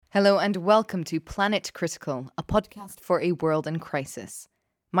Hello and welcome to Planet Critical, a podcast for a world in crisis.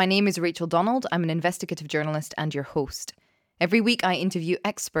 My name is Rachel Donald. I'm an investigative journalist and your host. Every week I interview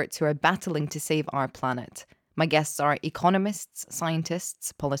experts who are battling to save our planet. My guests are economists,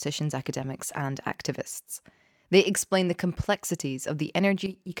 scientists, politicians, academics, and activists. They explain the complexities of the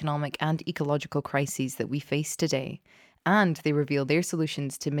energy, economic, and ecological crises that we face today, and they reveal their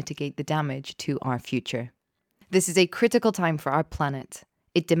solutions to mitigate the damage to our future. This is a critical time for our planet.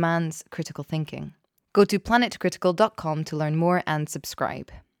 It demands critical thinking. Go to planetcritical.com to learn more and subscribe.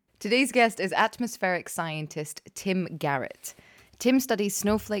 Today's guest is atmospheric scientist Tim Garrett. Tim studies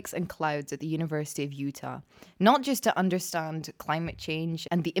snowflakes and clouds at the University of Utah, not just to understand climate change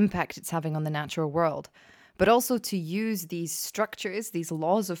and the impact it's having on the natural world, but also to use these structures, these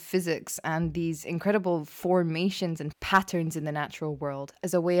laws of physics, and these incredible formations and patterns in the natural world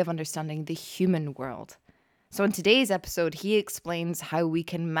as a way of understanding the human world. So in today's episode, he explains how we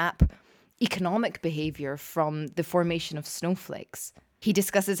can map economic behavior from the formation of snowflakes. He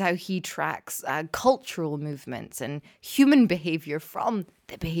discusses how he tracks cultural movements and human behavior from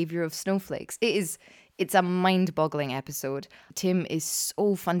the behavior of snowflakes. It's a mind-boggling episode. Tim is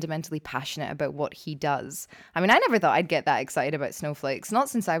so fundamentally passionate about what he does. I mean, I never thought I'd get that excited about snowflakes, not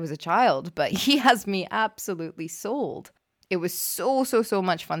since I was a child, but he has me absolutely sold. It was so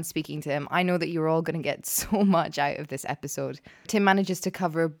much fun speaking to him. I know that you're all going to get so much out of this episode. Tim manages to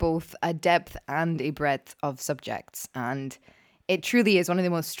cover both a depth and a breadth of subjects, and it truly is one of the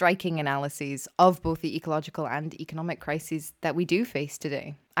most striking analyses of both the ecological and economic crises that we do face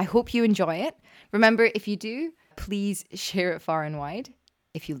today. I hope you enjoy it. Remember, if you do, please share it far and wide.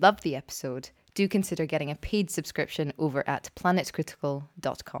 If you love the episode, do consider getting a paid subscription over at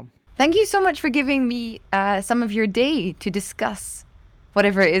planetcritical.com. Thank you so much for giving me some of your day to discuss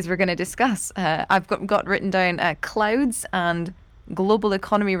whatever it is we're going to discuss. I've got written down clouds and global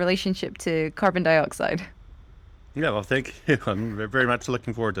economy relationship to carbon dioxide. Yeah, well, thank you. I'm very much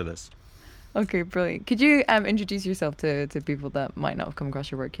looking forward to this. Okay, brilliant. Could you introduce yourself to people that might not have come across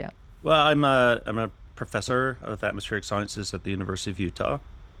your work yet? Well, I'm a professor of atmospheric sciences at the University of Utah.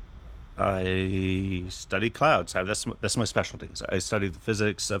 I study clouds. That's my specialty. I study the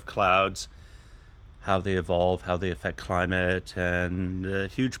physics of clouds, how they evolve, how they affect climate, and a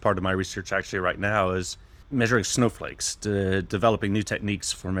huge part of my research actually right now is measuring snowflakes, developing new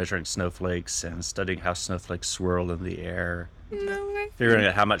techniques for measuring snowflakes and studying how snowflakes swirl in the air. No way. Figuring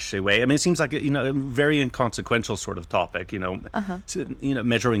out how much they weigh. I mean, it seems like a very inconsequential sort of topic.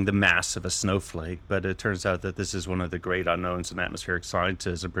 Measuring the mass of a snowflake, but it turns out that this is one of the great unknowns in atmospheric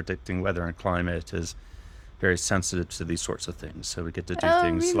sciences, and predicting weather and climate is very sensitive to these sorts of things. So we get to do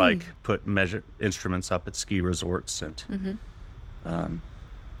things really? like put measure instruments up at ski resorts and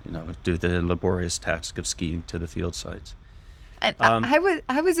do the laborious task of skiing to the field sites. And how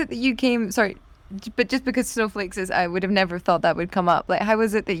was it that you came? Sorry. But just because snowflakes is, I would have never thought that would come up. Like, how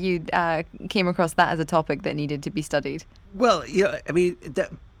was it that you came across that as a topic that needed to be studied? Well, I mean, the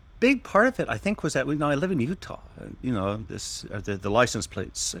big part of it, I think, was that I live in Utah. The license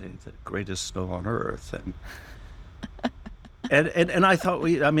plates say the greatest snow on earth, and I thought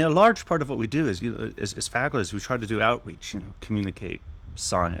a large part of what we do is fabulous. We try to do outreach, communicate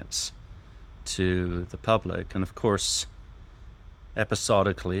science to the public, and of course,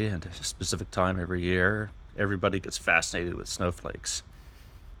 episodically at a specific time every year, everybody gets fascinated with snowflakes.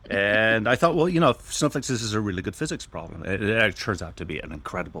 And I thought, snowflakes, this is a really good physics problem. It turns out to be an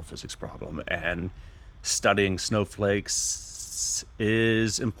incredible physics problem. And studying snowflakes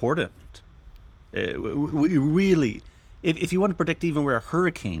is important. We really, if you want to predict even where a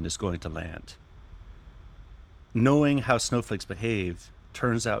hurricane is going to land, knowing how snowflakes behave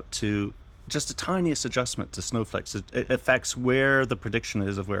turns out to just the tiniest adjustment to snowflakes. It affects where the prediction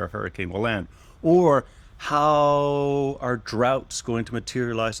is of where a hurricane will land, or how are droughts going to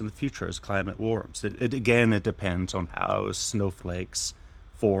materialize in the future as climate warms. It depends on how snowflakes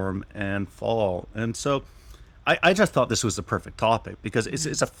form and fall. And so I just thought this was the perfect topic because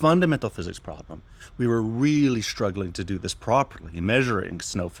it's a fundamental physics problem. We were really struggling to do this properly, measuring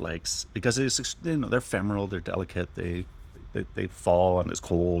snowflakes, because they're ephemeral, they're delicate, they fall and it's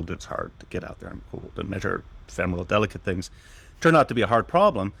cold. It's hard to get out there and cold and measure ephemeral, delicate things. Turned out to be a hard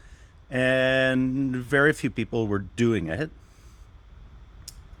problem, and very few people were doing it.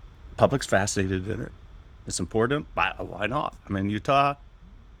 Public's fascinated in it. It's important. Why not? I mean, Utah,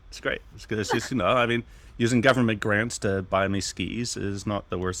 it's great. It's good. It's just, using government grants to buy me skis is not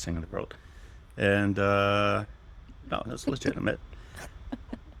the worst thing in the world. And no, that's legitimate.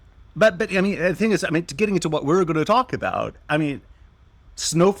 But I mean, the thing is, getting into what we're going to talk about,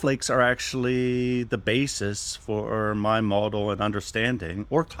 snowflakes are actually the basis for my model and understanding,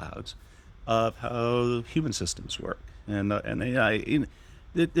 or clouds, of how human systems work.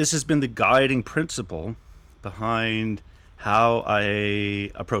 This has been the guiding principle behind how I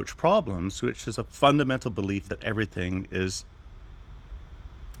approach problems, which is a fundamental belief that everything is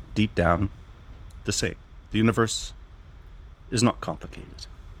deep down the same. The universe is not complicated.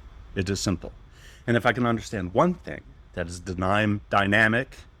 It is simple. And if I can understand one thing, that is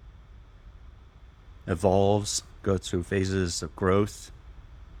dynamic, evolves, goes through phases of growth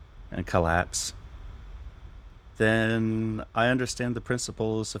and collapse, then I understand the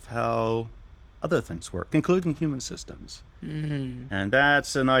principles of how other things work, including human systems. Mm-hmm. And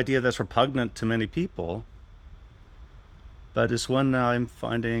that's an idea that's repugnant to many people, but it's one I'm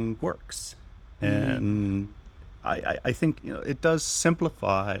finding works. Mm-hmm. And I think it does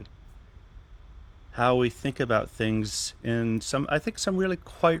simplify how we think about things in some really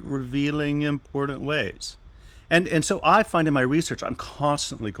quite revealing, important ways. And so I find in my research, I'm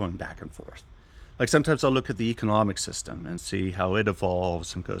constantly going back and forth. Like sometimes I'll look at the economic system and see how it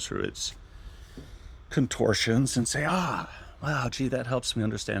evolves and goes through its contortions and say, wow, gee, that helps me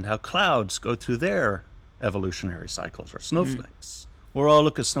understand how clouds go through their evolutionary cycles, or snowflakes. Or I'll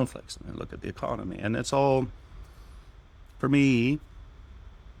look at snowflakes and then look at the economy. And it's all, for me,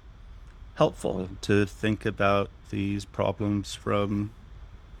 helpful to think about these problems from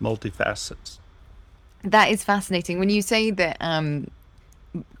multifacets. That is fascinating. When you say that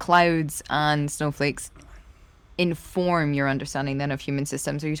clouds and snowflakes inform your understanding then of human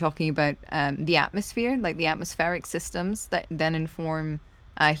systems, are you talking about the atmosphere, like the atmospheric systems that then inform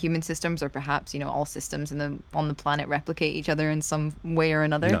human systems, or perhaps all systems on the planet replicate each other in some way or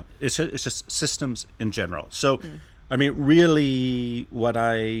another? No, it's just systems in general. So I mean, really what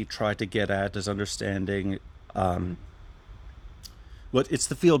I try to get at is understanding it's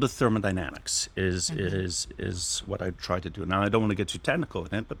the field of thermodynamics is what I try to do. Now, I don't want to get too technical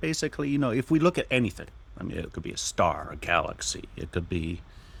in it, but basically, if we look at anything, I mean, it could be a star, a galaxy, it could be,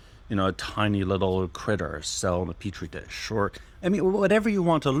 a tiny little critter, a cell in a petri dish, or, I mean, whatever you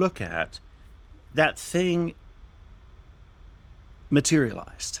want to look at, that thing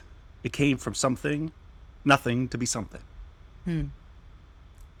materialized. It came from nothing to be something. And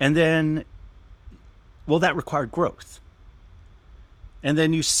then, that required growth. And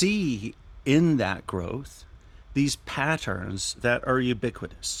then you see in that growth these patterns that are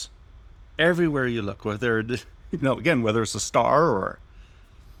ubiquitous. Everywhere you look, whether it's a star or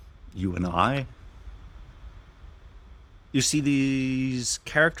you and I, you see these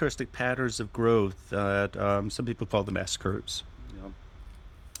characteristic patterns of growth that some people call them S curves.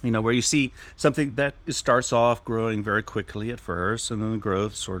 Where you see something that starts off growing very quickly at first, and then the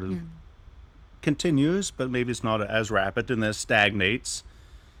growth sort of continues, but maybe it's not as rapid, and then stagnates,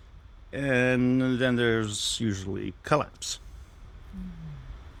 and then there's usually collapse.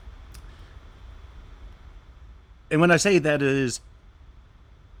 And when I say that is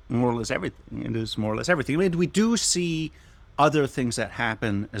more or less everything, it is more or less everything. I mean, we do see other things that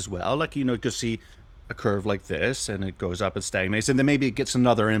happen as well, like just see a curve like this, and it goes up and stagnates, and then maybe it gets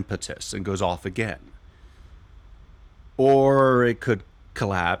another impetus and goes off again. Or it could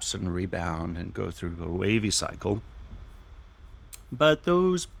collapse and rebound and go through a wavy cycle. But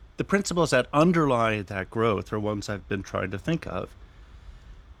the principles that underlie that growth are ones I've been trying to think of,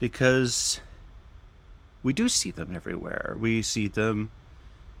 because we do see them everywhere. We see them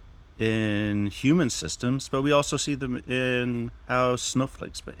in human systems, but we also see them in how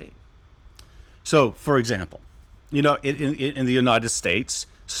snowflakes behave. So, for example, in the United States,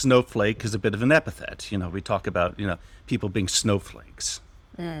 snowflake is a bit of an epithet. We talk about, people being snowflakes.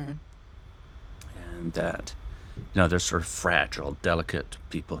 And that, they're sort of fragile, delicate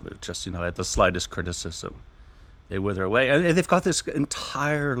people who just, at the slightest criticism, they wither away. And they've got this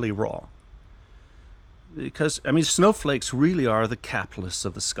entirely wrong. Because, snowflakes really are the capitalists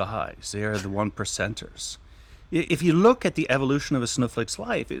of the skies. They are the 1%ers. If you look at the evolution of a snowflake's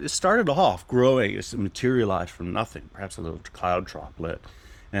life, it started off growing, it materialized from nothing, perhaps a little cloud droplet,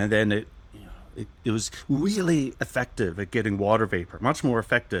 and then it was really effective at getting water vapor, much more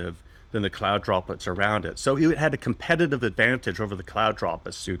effective than the cloud droplets around it. So it had a competitive advantage over the cloud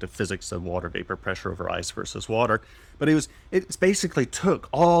droplets due to physics of water vapor, pressure over ice versus water. But it basically took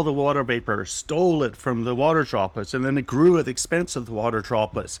all the water vapor, stole it from the water droplets, and then it grew at the expense of the water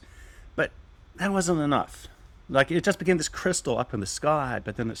droplets. But that wasn't enough. Like, it just became this crystal up in the sky,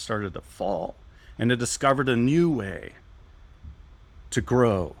 but then it started to fall. And it discovered a new way to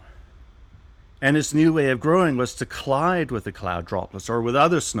grow. And its new way of growing was to collide with the cloud droplets or with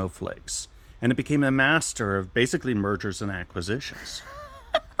other snowflakes. And it became a master of basically mergers and acquisitions.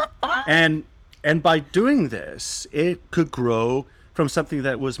 And by doing this, it could grow from something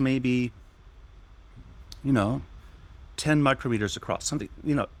that was maybe, 10 micrometers across, something,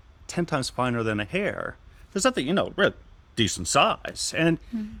 10 times finer than a hair, to something, real decent size. And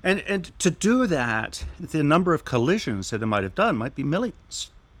to do that, the number of collisions that it might have done might be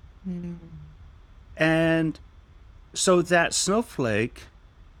millions. And so that snowflake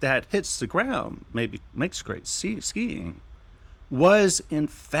that hits the ground, maybe makes great skiing, was in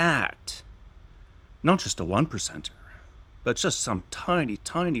fact not just a 1%er, but just some tiny,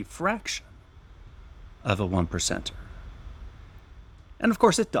 tiny fraction of a 1%er. And of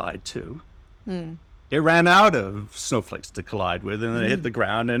course it died too. It ran out of snowflakes to collide with, and it hit the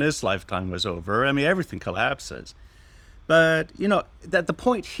ground, and its lifetime was over. I mean, everything collapses. But, that the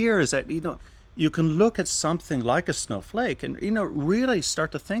point here is that, you can look at something like a snowflake and, really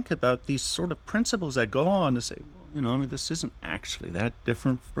start to think about these sort of principles that go on to say, well, this isn't actually that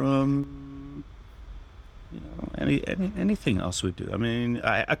different from, anything else we do. I mean,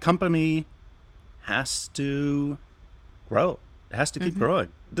 a company has to grow. It has to keep growing.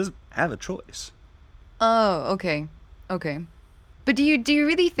 It doesn't have a choice. Oh, okay. But do you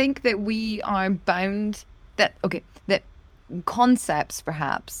really think that we are bound, that concepts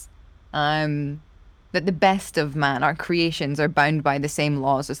perhaps, that the best of man, our creations, are bound by the same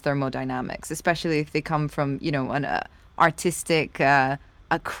laws as thermodynamics, especially if they come from, an artistic, a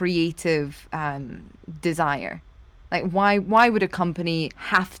creative desire? Like, why would a company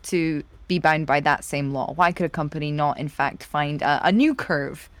have to be bound by that same law? Why could a company not, in fact, find a new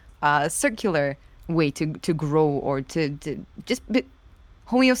curve, a circular way to grow, or to just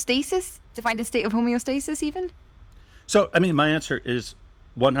homeostasis, to find a state of homeostasis even? So, I mean, my answer is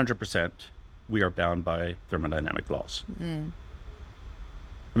 100%. We are bound by thermodynamic laws. I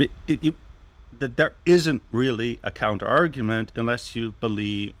mean, that there isn't really a counter argument unless you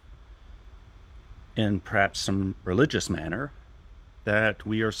believe in perhaps some religious manner that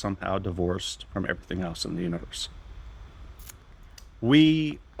we are somehow divorced from everything else in the universe.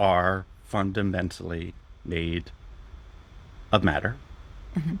 We are fundamentally made of matter.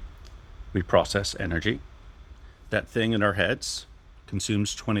 We process energy. That thing in our heads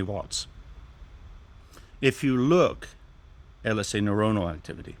consumes 20 watts. If you look at, let's say, neuronal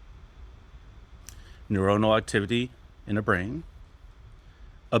activity in a brain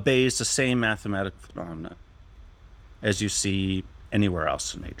obeys the same mathematical phenomena as you see anywhere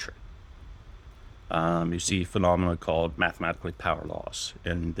else in nature. You see phenomena called mathematically power laws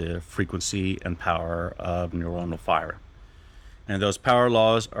in the frequency and power of neuronal firing. And those power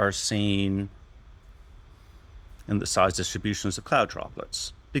laws are seen in the size distributions of cloud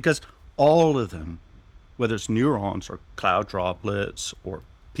droplets, because all of them, whether it's neurons or cloud droplets or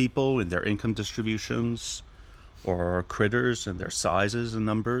people in their income distributions or critters and their sizes and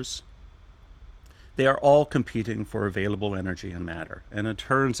numbers, they are all competing for available energy and matter. And it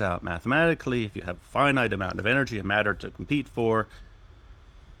turns out mathematically, if you have a finite amount of energy and matter to compete for,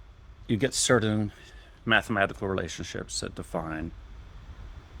 you get certain mathematical relationships that define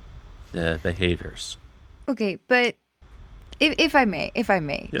the behaviors. Okay, but if I may,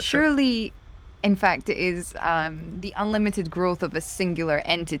 Yes, surely, in fact, it is the unlimited growth of a singular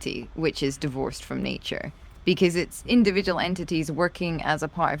entity which is divorced from nature, because it's individual entities working as a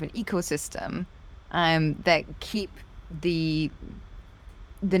part of an ecosystem that keep the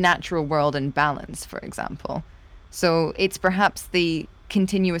natural world in balance, for example. So it's perhaps the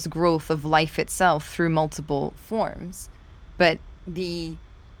continuous growth of life itself through multiple forms, but the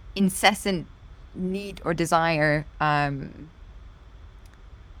incessant need or desire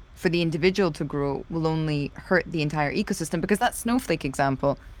for the individual to grow will only hurt the entire ecosystem. Because that snowflake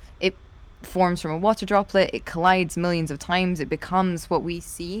example, it forms from a water droplet, it collides millions of times, it becomes what we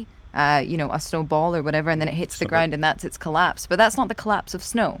see, a snowball or whatever, and then it hits the ground and that's its collapse. But that's not the collapse of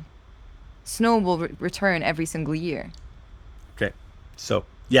snow. Snow will return every single year. Okay, so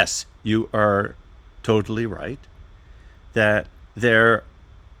yes, you are totally right that there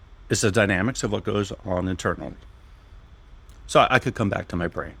is the dynamics of what goes on internally. So I could come back to my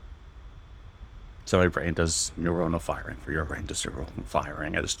brain. So my brain does neuronal firing, for your brain does neuronal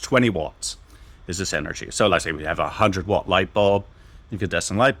firing. It's 20 watts is this energy. So let's say we have a 100-watt light bulb,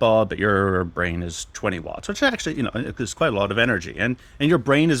 incandescent light bulb, but your brain is 20 watts, which actually, is quite a lot of energy. And your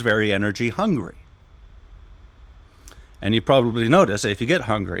brain is very energy hungry. And you probably notice that if you get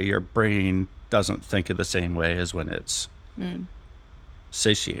hungry, your brain doesn't think in the same way as when it's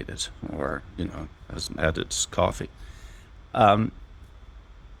satiated or, hasn't had its coffee.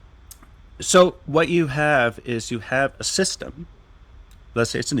 So what you have is you have a system,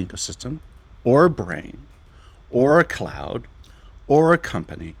 let's say it's an ecosystem, or a brain, or a cloud, or a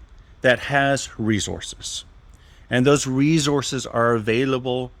company that has resources, and those resources are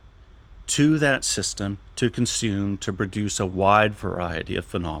available to that system to consume to produce a wide variety of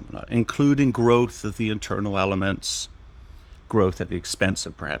phenomena, including growth of the internal elements, growth at the expense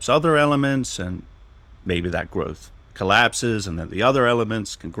of perhaps other elements, and maybe that growth collapses and then the other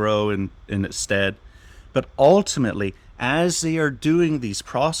elements can grow in its stead. But ultimately, as they are doing these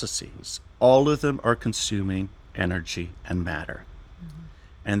processes, all of them are consuming energy and matter.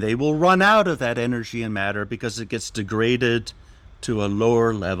 And they will run out of that energy and matter because it gets degraded to a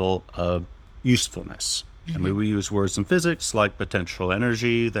lower level of usefulness. I mean, we use words in physics like potential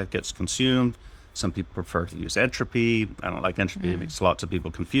energy that gets consumed. Some people prefer to use entropy. I don't like entropy. It makes lots of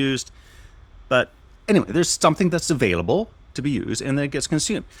people confused. But anyway, there's something that's available to be used and then it gets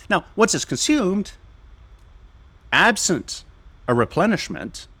consumed. Now, once it's consumed, absent a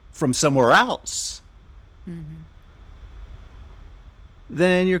replenishment from somewhere else,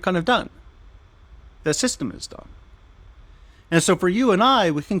 then you're kind of done. The system is done. And so for you and I,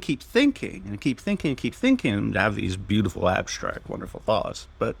 we can keep thinking and keep thinking and keep thinking and have these beautiful, abstract, wonderful thoughts.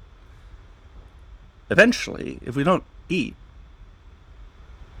 But eventually, if we don't eat,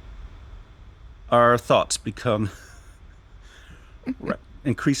 our thoughts become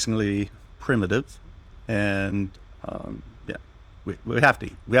increasingly primitive. And we have to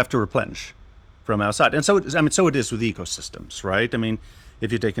eat. We have to replenish from outside. And so it is with ecosystems, right? I mean,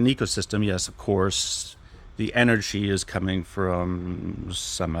 if you take an ecosystem, yes, of course, the energy is coming from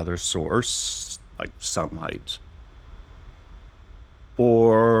some other source, like sunlight.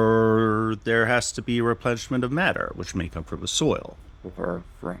 Or there has to be a replenishment of matter, which may come from the soil or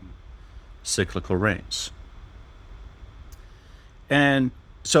from cyclical rains. And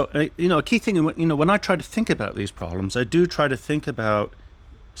so, a key thing, when I try to think about these problems, I do try to think about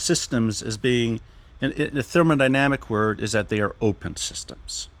systems as being, the thermodynamic word is that they are open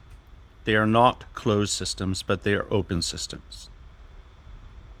systems. They are not closed systems, but they are open systems.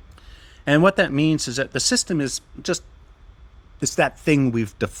 And what that means is that the system is just, it's that thing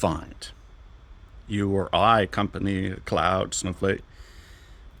we've defined. You or I, company, a cloud, snowflake,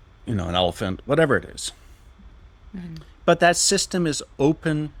 an elephant, whatever it is. But that system is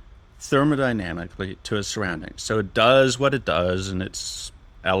open thermodynamically to its surroundings. So it does what it does in its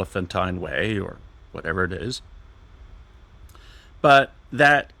elephantine way, or whatever it is. But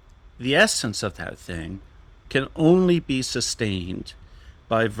that the essence of that thing can only be sustained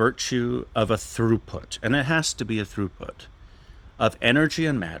by virtue of a throughput, and it has to be a throughput of energy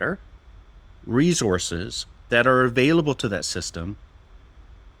and matter, resources that are available to that system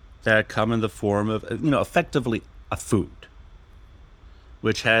that come in the form of, effectively a food,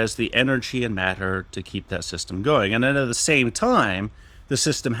 which has the energy and matter to keep that system going. And then at the same time, the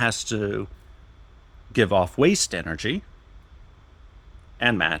system has to give off waste energy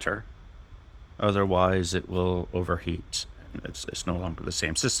and matter. Otherwise, it will overheat. It's no longer the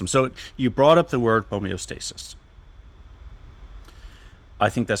same system. So you brought up the word homeostasis. I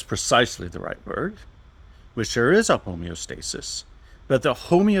think that's precisely the right word, which there is a homeostasis. But the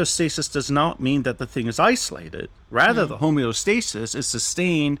homeostasis does not mean that the thing is isolated. Rather, the homeostasis is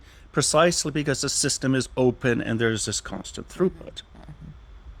sustained precisely because the system is open and there's this constant throughput.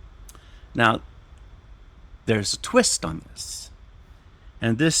 Now, there's a twist on this.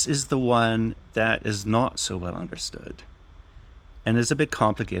 And this is the one that is not so well understood. And it's a bit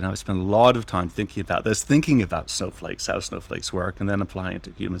complicated. I've spent a lot of time thinking about this, thinking about snowflakes, how snowflakes work, and then applying it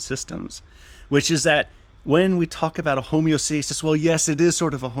to human systems, which is that when we talk about a homeostasis, well, yes, it is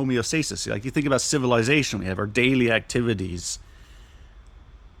sort of a homeostasis. Like you think about civilization, we have our daily activities.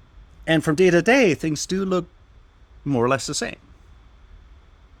 And from day to day, things do look more or less the same.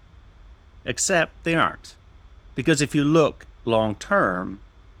 Except they aren't. Because if you look long term,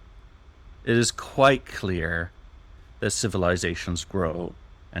 it is quite clear that civilizations grow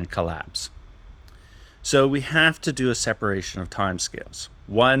and collapse. So we have to do a separation of timescales.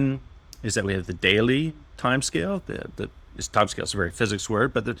 One is that we have the daily timescale. This timescale is a very physics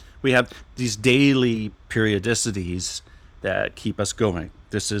word, but we have these daily periodicities that keep us going.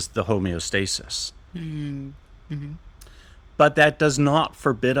 This is the homeostasis. Mm-hmm. But that does not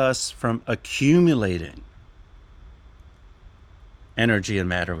forbid us from accumulating energy and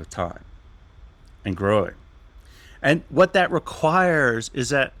matter with time and growing. And what that requires is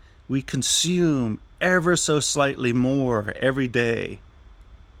that we consume ever so slightly more every day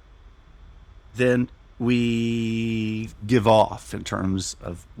than we give off in terms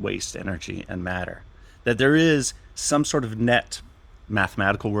of waste energy and matter. That there is some sort of net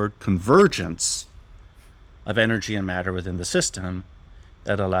mathematical word convergence of energy and matter within the system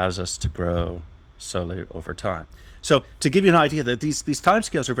that allows us to grow slowly over time. So to give you an idea that these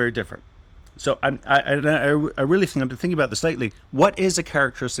timescales are very different. So I really think, I've been thinking about this lately. What is a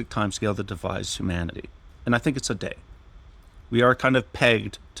characteristic timescale that divides humanity? And I think it's a day. We are kind of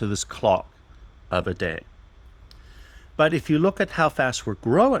pegged to this clock of a day. But if you look at how fast we're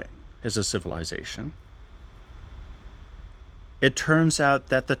growing as a civilization, it turns out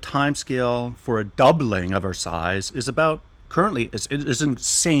that the timescale for a doubling of our size is about, currently, is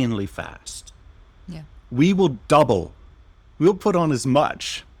insanely fast. Yeah. We will double. We'll put on as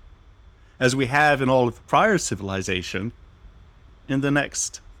much as we have in all of prior civilization in the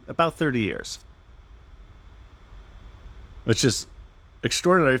next about 30 years. Which is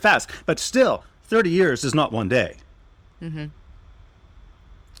extraordinarily fast. But still, 30 years is not one day. Mm-hmm.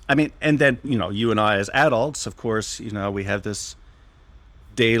 I mean, and then, you and I as adults, of course, we have this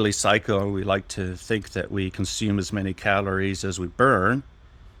daily cycle. We like to think that we consume as many calories as we burn.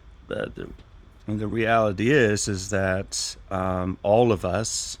 But the reality is that all of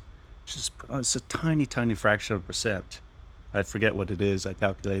us, it's a tiny, tiny fraction of a percent. I forget what it is. I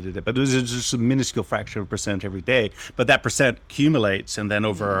calculated it, but it was just a minuscule fraction of a percent every day. But that percent accumulates, and then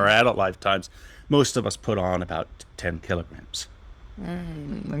over our adult lifetimes, most of us put on about 10 kilograms.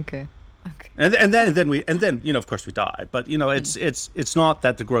 Okay. And then of course we die. But it's not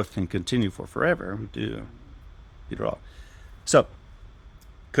that the growth can continue for forever. We do it all. So,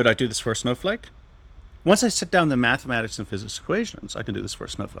 could I do this for a snowflake? Once I sit down the mathematics and physics equations, I can do this for a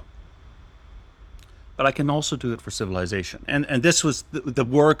snowflake. But I can also do it for civilization. And this was the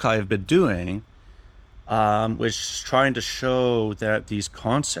work I have been doing, was trying to show that these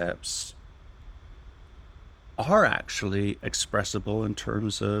concepts are actually expressible in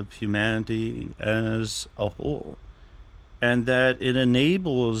terms of humanity as a whole. And that it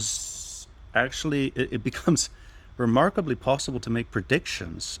enables, actually, it becomes remarkably possible to make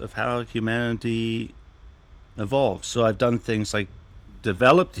predictions of how humanity evolves. So I've done things like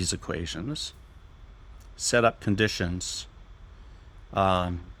develop these equations, set up conditions,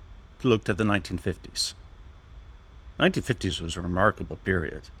 looked at the 1950s. 1950s was a remarkable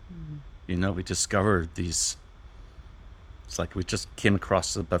period. Mm-hmm. We discovered these. It's like we just came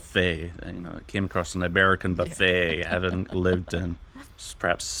across a buffet. Came across an American buffet, having lived in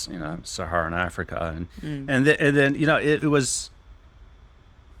perhaps Saharan Africa, and then it was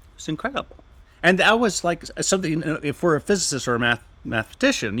incredible. And that was like something, if for a physicist or a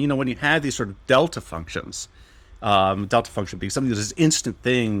mathematician, when you had these sort of delta functions, delta function being something that's this instant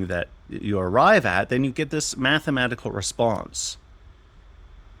thing that you arrive at, then you get this mathematical response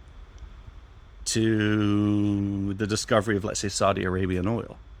to the discovery of, let's say, Saudi Arabian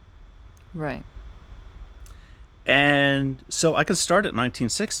oil. Right. And so I can start at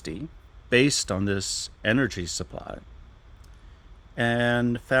 1960 based on this energy supply,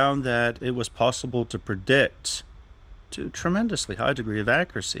 and found that it was possible to predict to a tremendously high degree of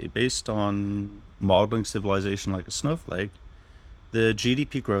accuracy, based on modeling civilization like a snowflake, the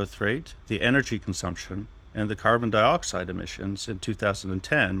GDP growth rate, the energy consumption, and the carbon dioxide emissions in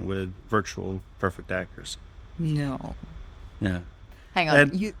 2010 with virtual perfect accuracy. No. Yeah. Hang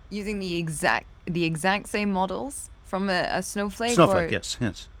on. Using the exact same models from a snowflake? Snowflake, or yes.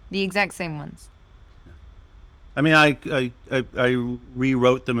 The exact same ones? I mean, I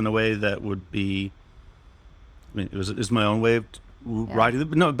rewrote them in a way that would be, is my own way of writing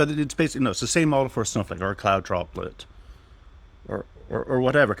them. No, but it's basically, it's the same model for a snowflake or a cloud droplet or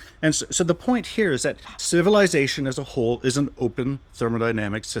whatever. And so the point here is that civilization as a whole is an open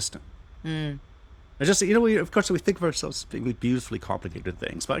thermodynamic system. I just, of course, we think of ourselves as being beautifully complicated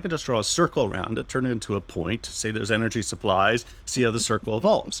things, but I can just draw a circle around it, turn it into a point, say there's energy supplies, see how the circle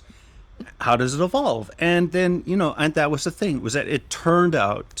evolves. How does it evolve? And then, and that was the thing, was that it turned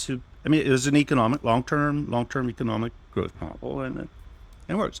out to, it was an economic, long-term economic growth model, and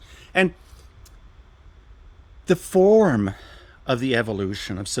it works. And the form of the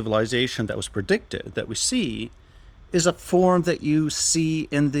evolution of civilization that was predicted, that we see, is a form that you see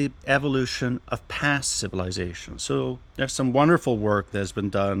in the evolution of past civilizations. So there's some wonderful work that has been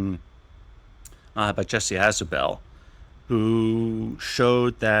done by Jesse Asubel, who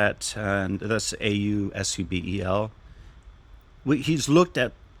showed that, and that's Asubel, he's looked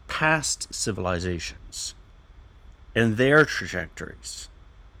at past civilizations and their trajectories.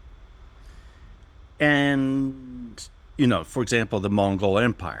 And, for example, the Mongol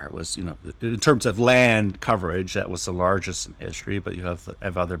Empire was, in terms of land coverage, that was the largest in history, but you have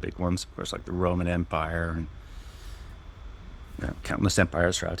other big ones, of course, like the Roman Empire and countless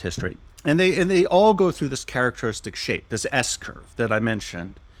empires throughout history. And they all go through this characteristic shape, this S-curve that I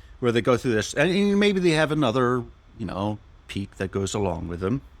mentioned, where they go through this, and maybe they have another, peak that goes along with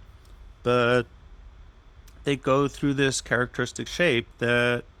them. But they go through this characteristic shape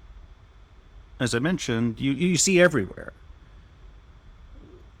that, as I mentioned, you see everywhere.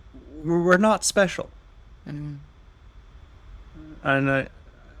 We're not special. Mm. And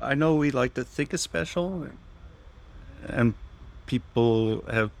I know we like to think it's special, and people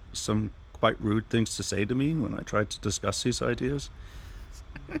have some quite rude things to say to me when I try to discuss these ideas.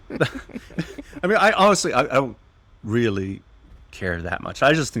 I mean, I honestly, I don't really care that much.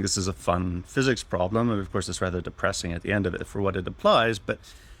 I just think this is a fun physics problem, and of course, it's rather depressing at the end of it for what it implies. But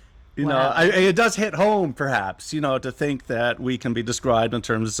Wow. it does hit home, perhaps, to think that we can be described in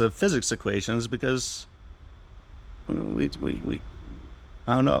terms of physics equations because we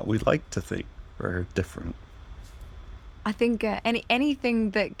I don't know. We like to think we're different. I think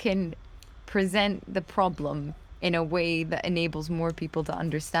anything that can present the problem in a way that enables more people to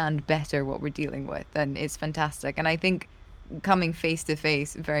understand better what we're dealing with, then it's fantastic. And I think coming face to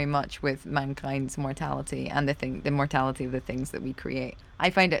face very much with mankind's mortality and the mortality of the things that we create, I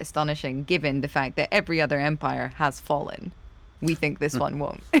find it astonishing given the fact that every other empire has fallen. We think this one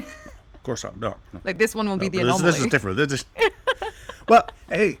won't. Of course not. No. Like this one will be the This anomaly. is different. Well,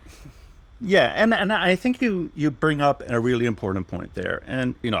 hey, yeah, and I think you bring up a really important point there,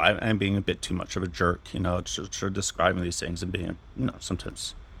 and I'm being a bit too much of a jerk, sort of describing these things and being,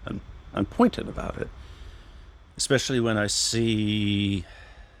 sometimes unpointed about it, especially when I see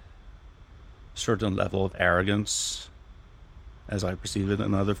a certain level of arrogance, as I perceive it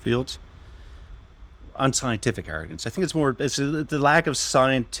in other fields, unscientific arrogance. I think it's the lack of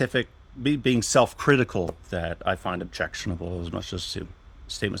scientific being self-critical that I find objectionable as much as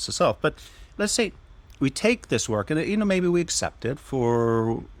statements to self. But let's say we take this work and maybe we accept it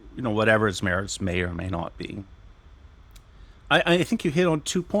for whatever its merits may or may not be. I think you hit on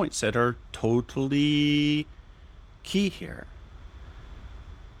 2 points that are totally key here.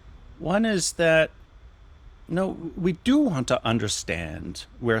 One is that we do want to understand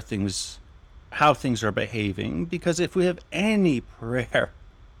how things are behaving, because if we have any prayer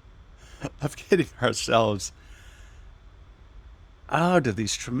of getting ourselves out of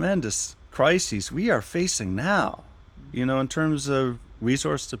these tremendous crises we are facing now, in terms of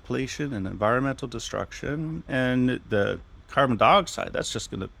resource depletion and environmental destruction and the carbon dioxide,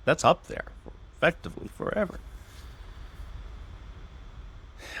 that's up there effectively forever.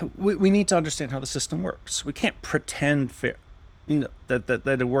 We need to understand how the system works. We can't pretend that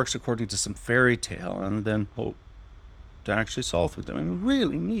it works according to some fairy tale and then hope to actually solve it. I mean, we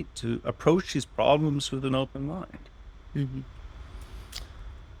really need to approach these problems with an open mind. Mm-hmm.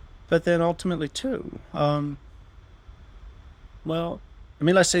 But then ultimately, too,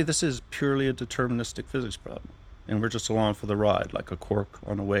 let's say this is purely a deterministic physics problem, and we're just along for the ride, like a cork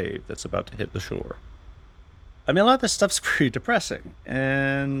on a wave that's about to hit the shore. I mean, a lot of this stuff's pretty depressing,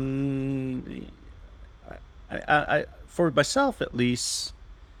 and I for myself at least,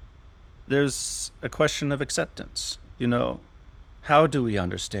 there's a question of acceptance. How do we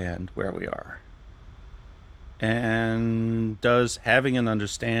understand where we are? And does having an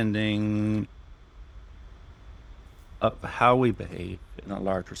understanding of how we behave in a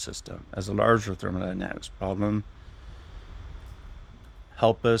larger system, as a larger thermodynamics problem,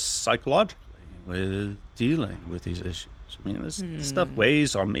 help us psychologically with dealing with these issues? I mean, this stuff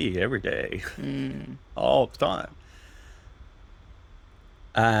weighs on me every day, all the time.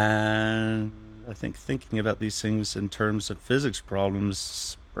 And I think thinking about these things in terms of physics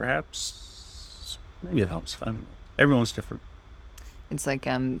problems, perhaps, maybe it helps. Everyone's different. It's like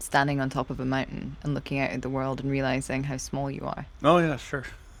standing on top of a mountain and looking out at the world and realizing how small you are. Oh, yeah, sure.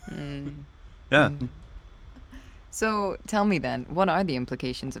 Yeah. So tell me then, what are the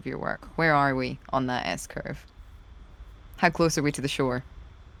implications of your work? Where are we on that S-curve? How close are we to the shore?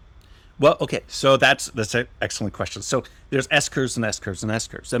 Well, okay, so that's an excellent question. So there's S-curves and S-curves and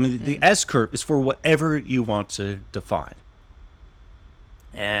S-curves. I mean, the S-curve is for whatever you want to define.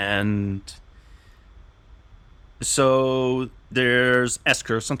 And so there's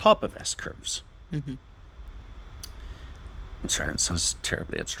S-curves on top of S-curves. Mm-hmm. I'm sorry, it sounds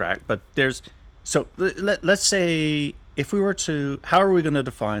terribly abstract, but let's say if we were how are we going to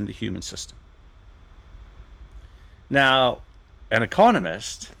define the human system? Now, an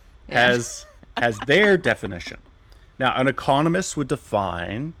economist has their definition. Now, an economist would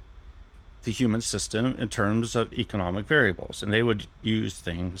define the human system in terms of economic variables, and they would use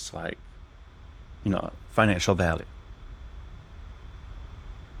things like, financial value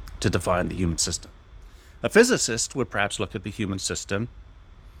to define the human system. A physicist would perhaps look at the human system,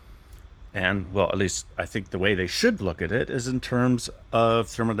 and, well, at least I think the way they should look at it is in terms of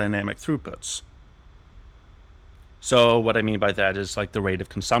thermodynamic throughputs. So what I mean by that is like the rate of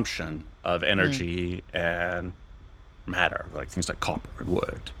consumption of energy and matter, like things like copper and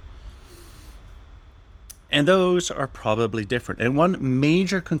wood. And those are probably different. And one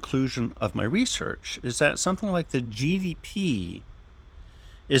major conclusion of my research is that something like the GDP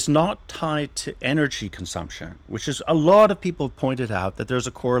is not tied to energy consumption, which is a lot of people have pointed out that there's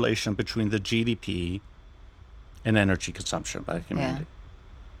a correlation between the GDP and energy consumption by humanity.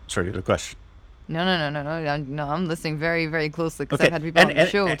 Sorry, the question. No. I'm listening very, very closely because Okay, I've had people on the and-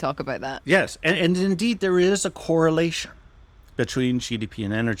 show and- talk about that. Yes, and indeed there is a correlation between GDP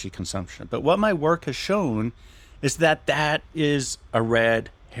and energy consumption. But what my work has shown is that that is a red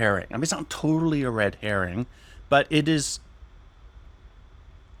herring. I mean, it's not totally a red herring, but it is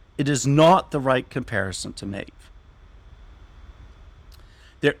not the right comparison to make.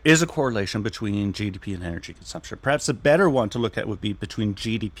 There is a correlation between GDP and energy consumption. Perhaps a better one to look at would be between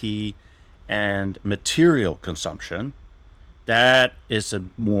GDP and material consumption. That is a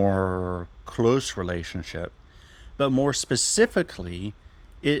more close relationship. But more specifically,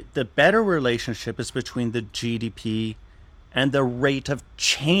 the better relationship is between the GDP and the rate of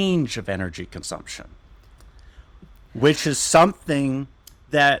change of energy consumption, which is something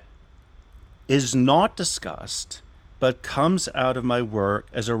that is not discussed, but comes out of my work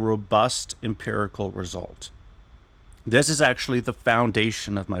as a robust empirical result. This is actually the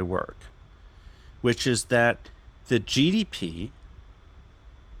foundation of my work, which is that the GDP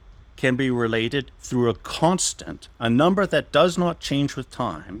can be related through a constant, a number that does not change with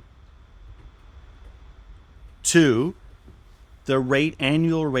time, to the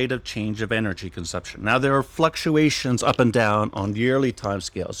annual rate of change of energy consumption. Now, there are fluctuations up and down on yearly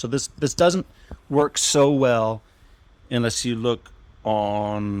timescales, so this doesn't work so well unless you look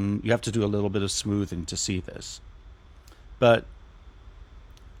on. You have to do a little bit of smoothing to see this, but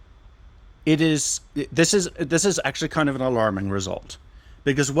this is actually kind of an alarming result.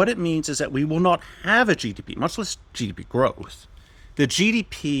 Because what it means is that we will not have a GDP, much less GDP growth. The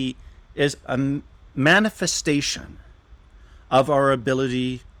GDP is a manifestation of our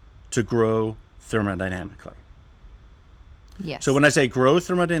ability to grow thermodynamically. Yes. So when I say grow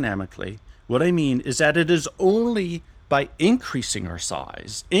thermodynamically, what I mean is that it is only by increasing our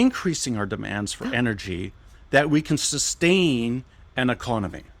size, increasing our demands for energy, that we can sustain an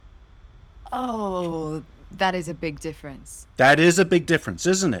economy. Oh, that is a big difference. That is a big difference,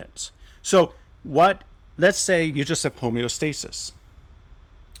 isn't it? So let's say you just have homeostasis.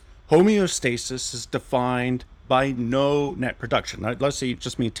 Homeostasis is defined by no net production. Now, let's say you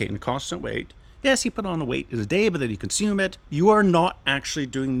just maintain a constant weight. Yes, you put on a weight in a day, but then you consume it. You are not actually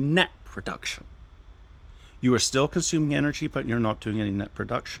doing net production. You are still consuming energy, but you're not doing any net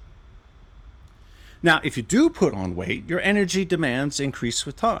production. Now, if you do put on weight, your energy demands increase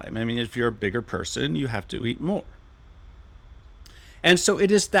with time. I mean, if you're a bigger person, you have to eat more. And so it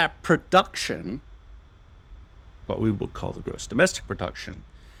is that production, what we would call the gross domestic production,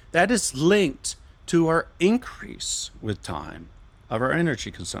 that is linked to our increase with time of our energy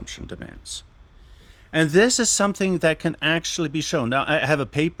consumption demands. And this is something that can actually be shown. Now, I have a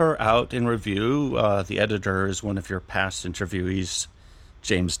paper out in review. The editor is one of your past interviewees,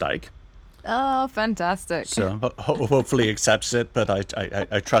 James Dyke. Oh, fantastic. So hopefully accepts it, but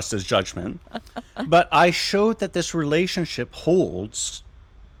I trust his judgment. But I showed that this relationship holds,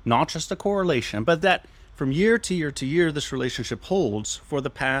 not just a correlation, but that from year to year to year, this relationship holds for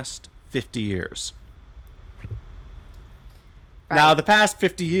the past 50 years. Right. Now, the past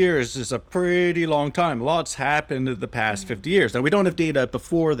 50 years is a pretty long time. Lots happened in the past 50 years. Now, we don't have data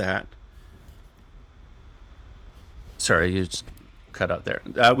before that. Sorry, you just cut out there.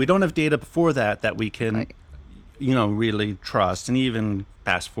 We don't have data before that we can, really trust. And even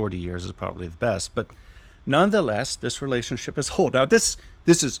past 40 years is probably the best. But nonetheless, this relationship is hold. Now, this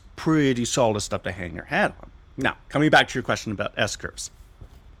is pretty solid stuff to hang your hat on. Now, coming back to your question about S-curves.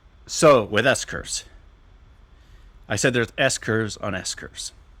 So, with S-curves, I said there's S-curves on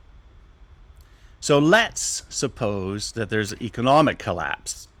S-curves. So let's suppose that there's an economic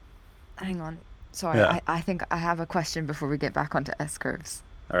collapse. Hang on. Sorry, Yeah. I think I have a question before we get back onto S-curves.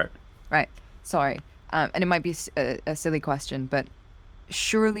 All right. Right. Sorry. And it might be a silly question, but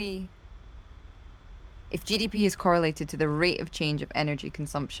surely if GDP is correlated to the rate of change of energy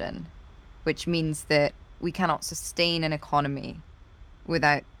consumption, which means that we cannot sustain an economy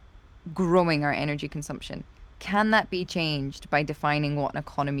without growing our energy consumption, can that be changed by defining what an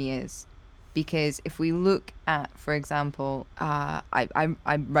economy is? Because if we look at, for example, I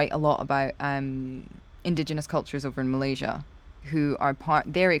write a lot about indigenous cultures over in Malaysia, who are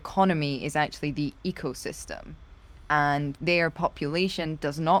their economy is actually the ecosystem, and their population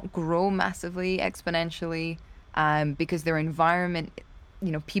does not grow massively exponentially. because their environment,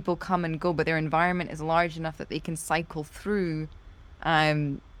 people come and go, but their environment is large enough that they can cycle through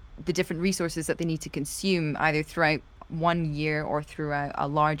the different resources that they need to consume either throughout 1 year or throughout a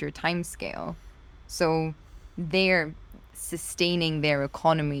larger time scale. So they're sustaining their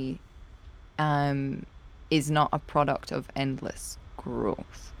economy is not a product of endless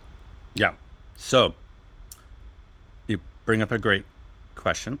growth. Yeah. So you bring up a great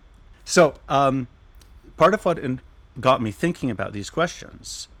question. So part of what got me thinking about these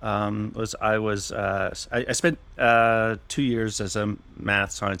questions was I spent 2 years as a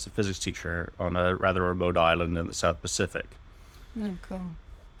math, science, and physics teacher on a rather remote island in the South Pacific. Oh, cool.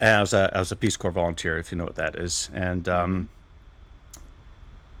 And I was a Peace Corps volunteer, if you know what that is, and on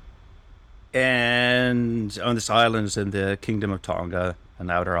this island in the Kingdom of Tonga, an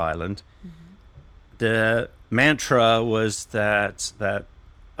outer island, the mantra was that the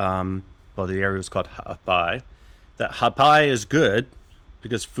area was called Ha'apai, that Ha'apai is good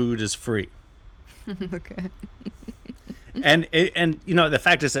because food is free. Okay. And the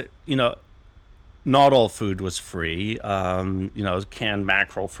fact is that not all food was free. Canned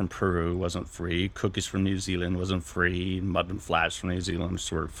mackerel from Peru wasn't free. Cookies from New Zealand wasn't free. Mud and flash from New Zealand was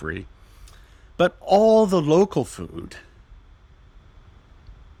sort of free. But all the local food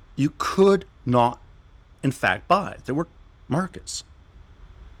you could not, in fact, buy. There were markets.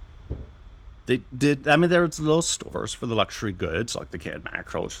 There was little stores for the luxury goods, like the canned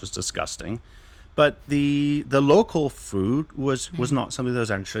mackerel, which was disgusting. But the local food was not something that was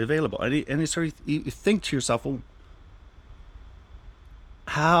actually available. And you think to yourself, well,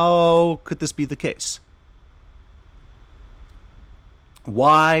 how could this be the case?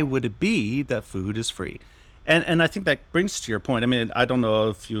 Why would it be that food is free? And I think that brings to your point. I mean, I don't know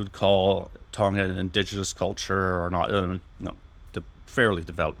if you would call Tonga an indigenous culture or not. No, a fairly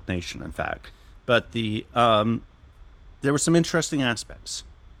developed nation, in fact. But there were some interesting aspects.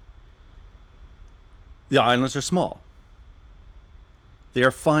 The islands are small. They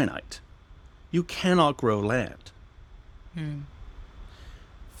are finite. You cannot grow land.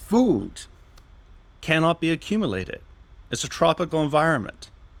 Food cannot be accumulated. It's a tropical environment.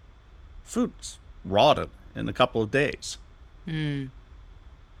 Food's rotted in a couple of days.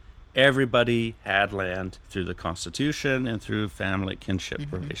 Everybody had land through the Constitution and through family kinship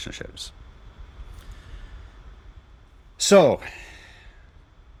relationships. So,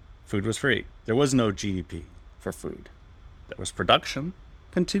 food was free. There was no GDP for food. There was production,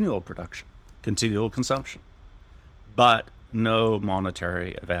 continual consumption, but no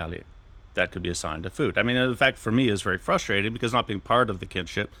monetary value that could be assigned to food. I mean, in fact, for me, it's very frustrating because not being part of the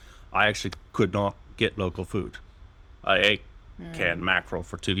kinship, I actually could not get local food. I ate canned mackerel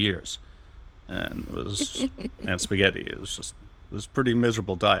for 2 years, and and spaghetti. It was pretty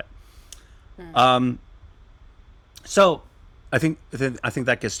miserable diet. So I think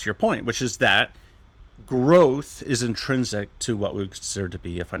that gets to your point, which is that growth is intrinsic to what we consider to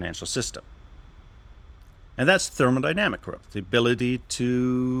be a financial system. And that's thermodynamic growth, the ability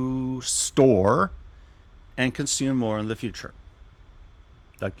to store and consume more in the future.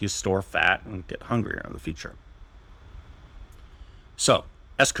 Like you store fat and get hungrier in the future. So,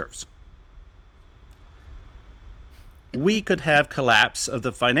 S-curves. We could have collapse of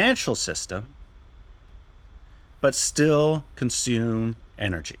the financial system, but still consume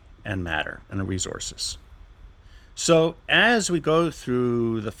energy and matter and resources. So as we go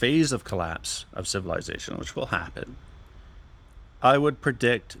through the phase of collapse of civilization, which will happen, I would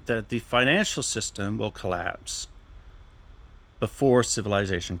predict that the financial system will collapse before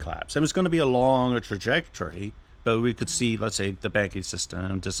civilization collapse. And it's going to be a longer trajectory, but we could see, let's say, the banking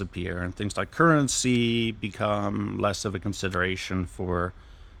system disappear and things like currency become less of a consideration for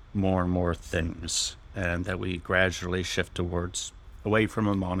more and more things, and that we gradually shift away from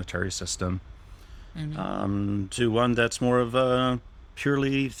a monetary system to one that's more of a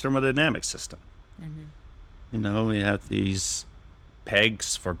purely thermodynamic system. We have these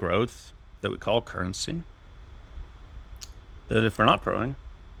pegs for growth that we call currency, that if we're not growing,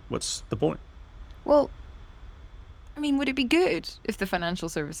 what's the point? Well, I mean, would it be good if the financial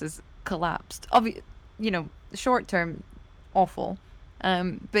services collapsed? Short term, awful.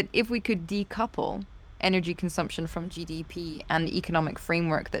 But if we could decouple energy consumption from GDP and the economic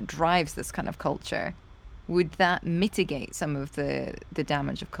framework that drives this kind of culture, would that mitigate some of the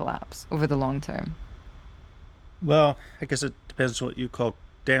damage of collapse over the long term? Well, I guess it depends what you call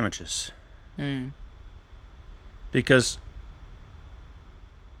damages. Because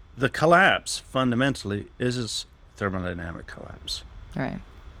the collapse fundamentally is thermodynamic collapse. Right.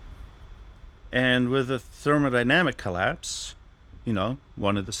 And with a thermodynamic collapse,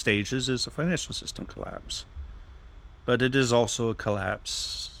 one of the stages is a financial system collapse. but it is also a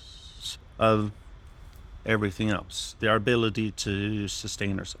collapse of everything else, our ability to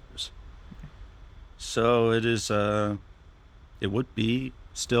sustain ourselves. So it would be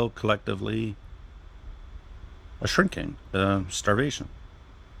still collectively a shrinking, starvation.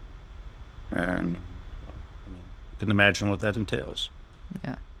 And you can imagine what that entails.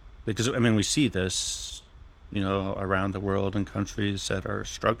 Yeah. Because, we see this, around the world in countries that are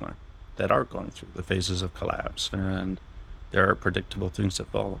struggling, that are going through the phases of collapse, and there are predictable things that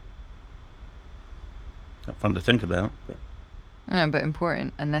follow. Not fun to think about. But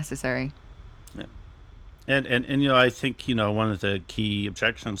important and necessary. Yeah. And I think, one of the key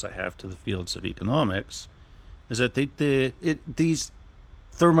objections I have to the fields of economics is that these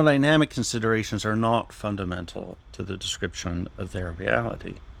thermodynamic considerations are not fundamental to the description of their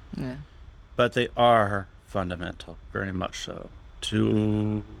reality. Yeah. But they are fundamental, very much so,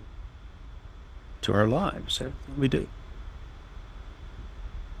 to our lives. Everything we do.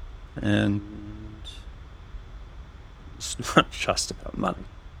 And it's not just about money.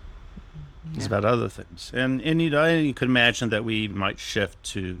 It's about other things. And you could imagine that we might shift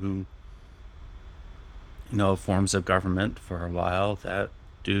to, forms of government for a while that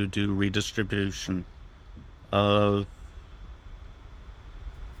do redistribution of,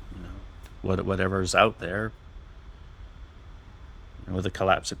 whatever's out there. With the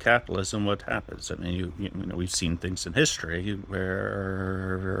collapse of capitalism, what happens? We've seen things in history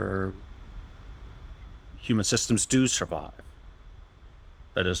where human systems do survive,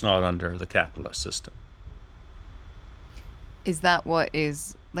 but it's not under the capitalist system. Is that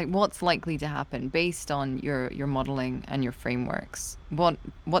what's likely to happen based on your modeling and your frameworks? What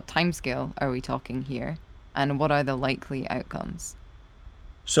timescale are we talking here, and what are the likely outcomes?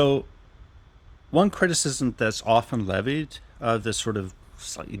 So, one criticism that's often levied of this sort of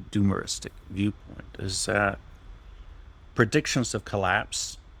slightly doomeristic viewpoint is that predictions of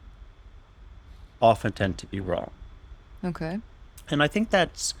collapse often tend to be wrong. Okay. And I think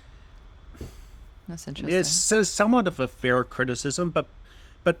that's interesting. It's somewhat of a fair criticism, but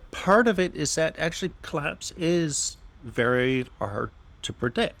part of it is that actually collapse is very hard to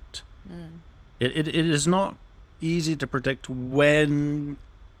predict. It is not easy to predict when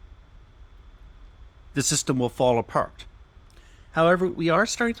the system will fall apart. However, we are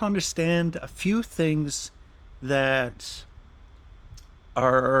starting to understand a few things that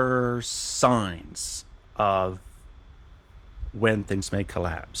are signs of when things may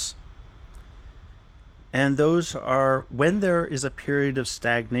collapse. And those are when there is a period of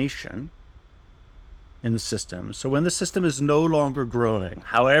stagnation in the system. So when the system is no longer growing,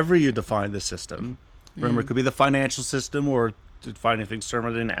 however you define the system, remember, it could be the financial system or defining things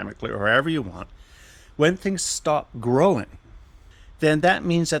thermodynamically or however you want. When things stop growing, then that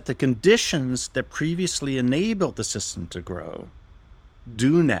means that the conditions that previously enabled the system to grow,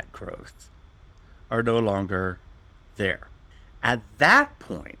 do net growth, are no longer there. At that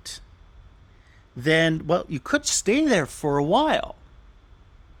point, then, you could stay there for a while.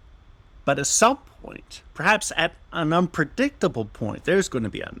 But at some point, perhaps at an unpredictable point, there's going to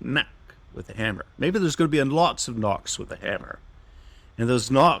be a knock with a hammer. Maybe there's going to be lots of knocks with a hammer. And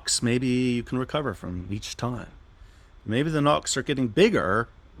those knocks, maybe you can recover from each time. Maybe the knocks are getting bigger.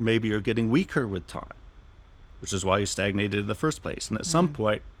 Maybe you're getting weaker with time, which is why you stagnated in the first place. And at some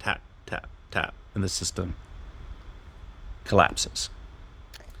point, tap, tap, tap, and the system collapses.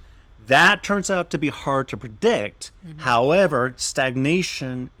 That turns out to be hard to predict. However,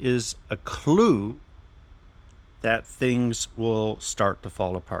 stagnation is a clue that things will start to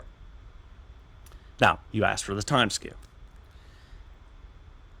fall apart. Now, you asked for the time scale.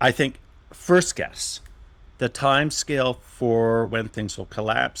 I think, first guess, the time scale for when things will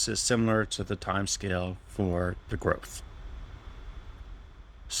collapse is similar to the time scale for the growth.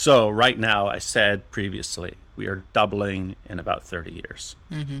 So right now, I said previously, we are doubling in about 30 years.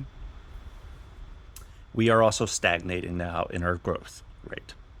 We are also stagnating now in our growth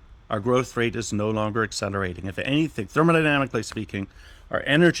rate. Our growth rate is no longer accelerating. If anything, thermodynamically speaking, our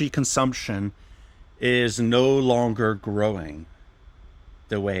energy consumption is no longer growing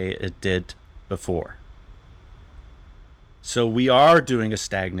the way it did before. So we are doing a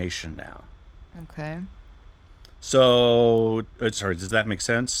stagnation now. Okay. So, sorry, does that make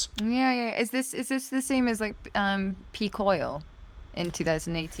sense? Yeah. Is this the same as peak oil in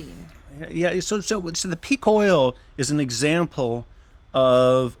 2018? Yeah. So the peak oil is an example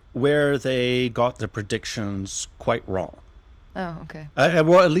of where they got the predictions quite wrong. Oh, okay.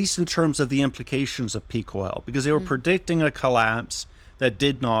 Well, at least in terms of the implications of peak oil, because they were predicting a collapse that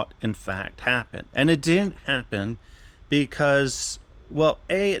did not, in fact, happen. And it didn't happen because, well,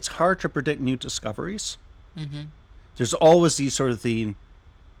 A, it's hard to predict new discoveries. there's always these sort of the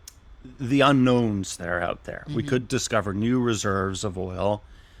unknowns that are out there. We could discover new reserves of oil.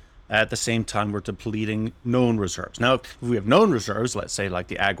 At the same time, we're depleting known reserves. Now, if we have known reserves, let's say like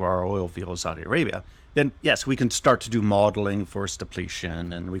the Aguar oil field of Saudi Arabia, then yes, we can start to do modeling for its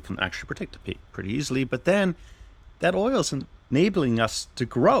depletion, and we can actually predict the peak pretty easily. But then that oil is enabling us to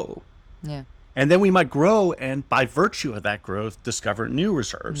grow. Yeah. And then we might grow, and by virtue of that growth, discover new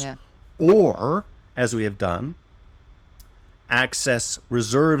reserves. Yeah. Or, as we have done, access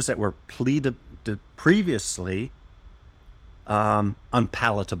reserves that were previously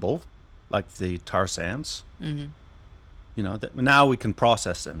unpalatable, like the tar sands. That now we can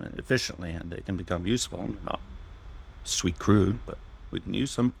process them efficiently, and they can become useful. Not sweet crude, but we can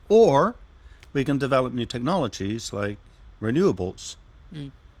use them. Or we can develop new technologies like renewables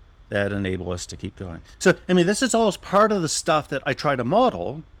that enable us to keep going. So, this is all part of the stuff that I try to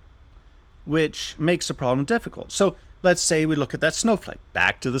model, which makes the problem difficult. So let's say we look at that snowflake.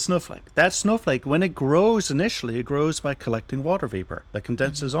 Back to the snowflake. That snowflake, when it grows initially, it grows by collecting water vapor that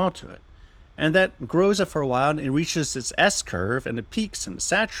condenses onto it. And that grows it for a while, and it reaches its S-curve, and it peaks and it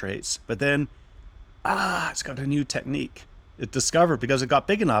saturates. But then, it's got a new technique it discovered because it got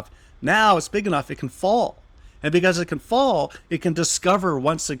big enough. Now it's big enough it can fall. And because it can fall, it can discover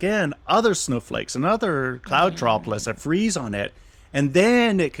once again other snowflakes and other cloud droplets that freeze on it. And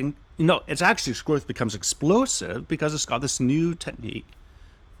then it can, its actually its growth becomes explosive because it's got this new technique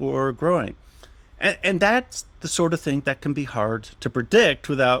for growing. And that's the sort of thing that can be hard to predict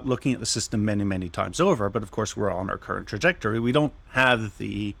without looking at the system many, many times over. But of course, we're on our current trajectory. We don't have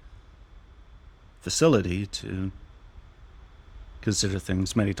the facility to consider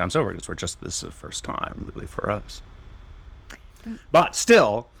things many times over because this is the first time really for us. But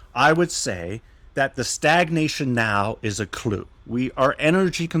still, I would say that the stagnation now is a clue. Our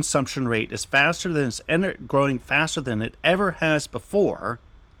energy consumption rate is growing faster than it ever has before.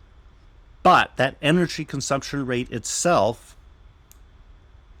 But that energy consumption rate itself,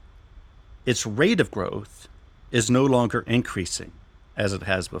 its rate of growth, is no longer increasing as it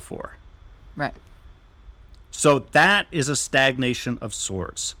has before. Right. So that is a stagnation of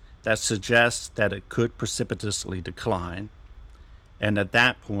sorts that suggests that it could precipitously decline. And at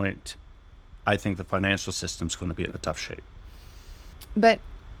that point, I think the financial system's going to be in a tough shape. But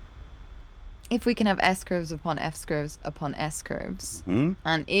if we can have S-curves upon F-curves upon S-curves,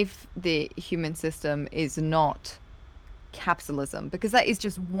 and if the human system is not capitalism, because that is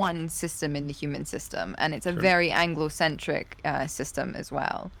just one system in the human system, and it's a very Anglo-centric system as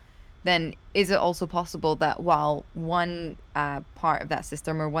well, then is it also possible that while one part of that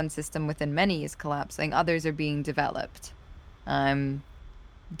system or one system within many is collapsing, others are being developed?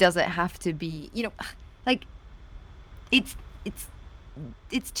 Does it have to be, like it's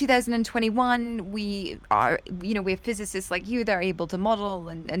 2021. We are, we have physicists like you that are able to model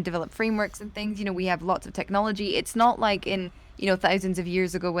and develop frameworks and things. We have lots of technology. It's not like in, thousands of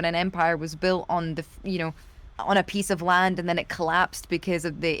years ago when an empire was built on on a piece of land and then it collapsed because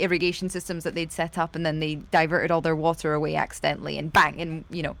of the irrigation systems that they'd set up, and then they diverted all their water away accidentally, and bang, in,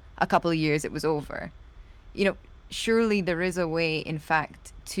 a couple of years it was over. Surely there is a way, in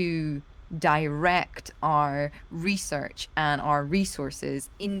fact, to direct our research and our resources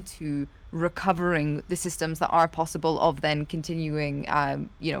into recovering the systems that are possible of then continuing,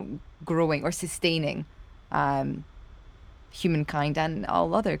 growing or sustaining humankind and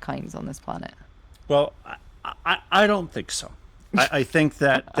all other kinds on this planet. Well, I don't think so. I think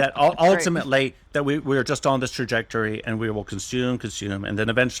that ultimately that we're just on this trajectory, and we will consume, and then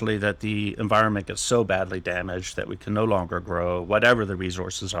eventually that the environment gets so badly damaged that we can no longer grow, whatever the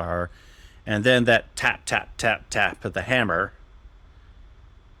resources are. And then that tap, tap, tap, tap of the hammer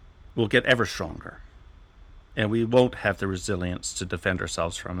will get ever stronger. And we won't have the resilience to defend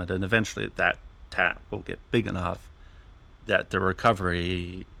ourselves from it. And eventually that tap will get big enough that the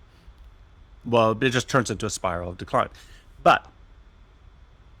recovery, it just turns into a spiral of decline. But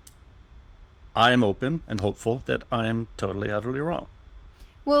I am open and hopeful that I am totally, utterly wrong.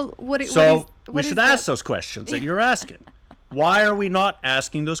 Well, we should ask those questions that you're asking. Why are we not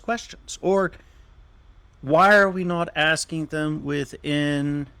asking those questions? Or why are we not asking them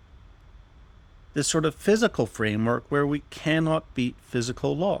within this sort of physical framework where we cannot beat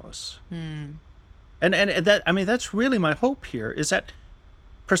physical laws? And that, that's really my hope here, is that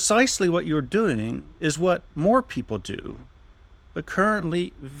precisely what you're doing is what more people do, but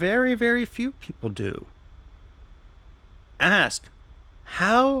currently very, very few people do. Ask,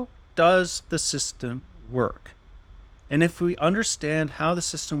 how does the system work? And if we understand how the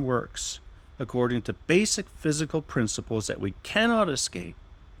system works according to basic physical principles that we cannot escape,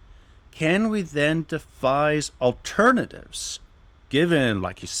 can we then devise alternatives, given,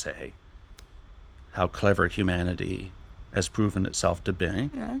 like you say, how clever humanity has proven itself to be,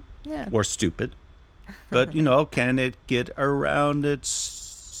 or stupid? But, can it get around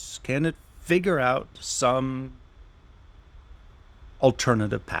can it figure out some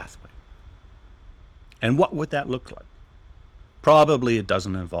alternative pathway? And what would that look like? Probably it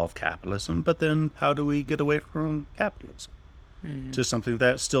doesn't involve capitalism, but then how do we get away from capitalism to something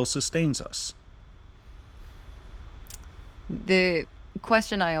that still sustains us? The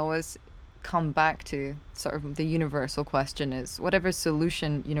question I always come back to, sort of the universal question, is whatever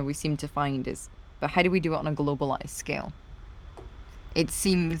solution, we seem to find is, but how do we do it on a globalized scale? It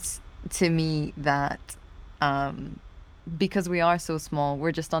seems to me that because we are so small,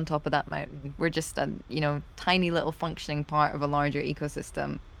 we're just on top of that mountain. We're just a, tiny little functioning part of a larger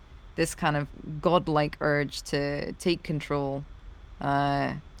ecosystem. This kind of godlike urge to take control,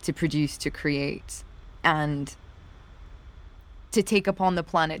 to produce, to create, and to take upon the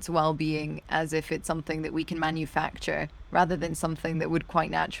planet's well-being as if it's something that we can manufacture rather than something that would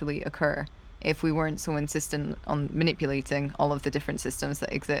quite naturally occur if we weren't so insistent on manipulating all of the different systems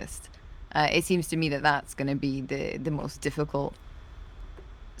that exist. It seems to me that that's going to be the most difficult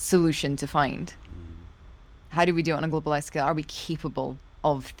solution to find. How do we do it on a globalized scale? Are we capable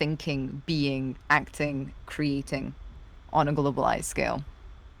of thinking, being, acting, creating on a globalized scale?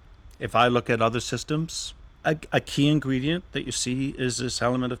 If I look at other systems, a key ingredient that you see is this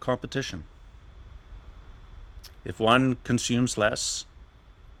element of competition. If one consumes less,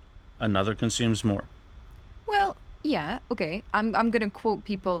 another consumes more. Well, yeah, okay. I'm going to quote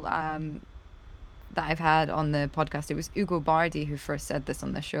people that I've had on the podcast. It was Ugo Bardi who first said this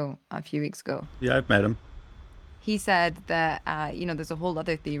on the show a few weeks ago. Yeah, I've met him. He said that, there's a whole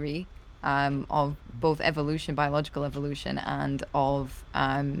other theory of both evolution, biological evolution, and of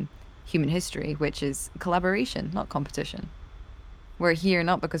human history, which is collaboration, not competition. We're here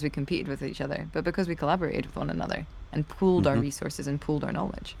not because we competed with each other, but because we collaborated with one another and pooled our resources and pooled our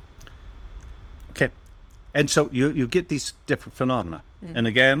knowledge. Okay. And so you get these different phenomena. And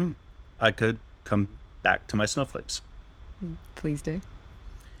again, I could come back to my snowflakes. Please do.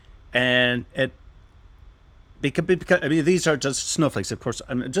 And because these are just snowflakes, of course.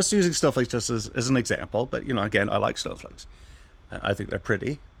 I'm just using snowflakes just as an example, but again, I like snowflakes. I think they're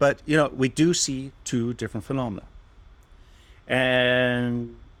pretty, but we do see two different phenomena,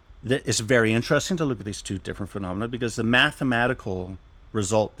 and it's very interesting to look at these two different phenomena because the mathematical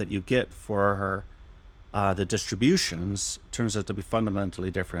result that you get for the distributions turns out to be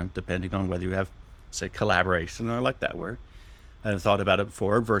fundamentally different depending on whether you have, say, collaboration, and I like that word, I've thought about it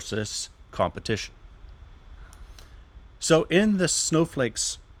before, versus competition. So in the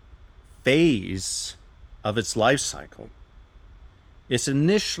snowflake's phase of its life cycle, it's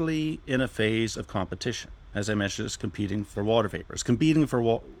initially in a phase of competition. As I mentioned, it's competing for water vapor. It's competing for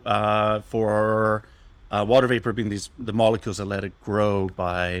water vapor being the molecules that let it grow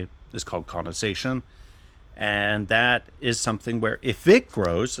is called condensation. And that is something where if it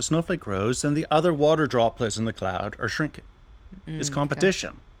grows, the snowflake grows, then the other water droplets in the cloud are shrinking. It's competition.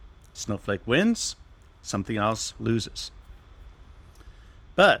 Okay. Snowflake wins, something else loses.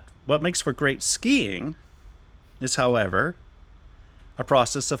 But what makes for great skiing is, however, a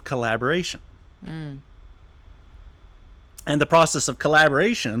process of collaboration. And the process of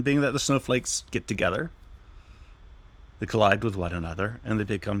collaboration being that the snowflakes get together, they collide with one another, and they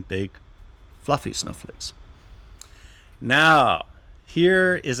become big, fluffy snowflakes. Now,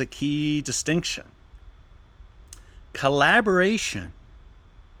 here is a key distinction. Collaboration,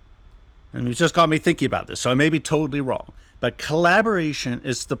 and you just got me thinking about this, so I may be totally wrong, but collaboration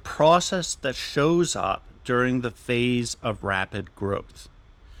is the process that shows up during the phase of rapid growth.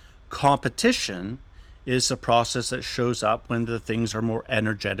 Competition is a process that shows up when the things are more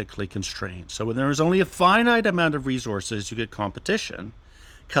energetically constrained. So when there is only a finite amount of resources, you get competition.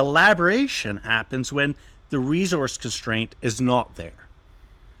 Collaboration happens when the resource constraint is not there.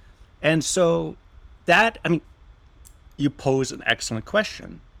 And so you pose an excellent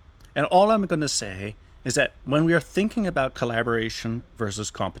question. And all I'm going to say is that when we are thinking about collaboration versus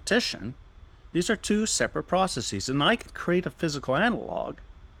competition, these are two separate processes. And I can create a physical analog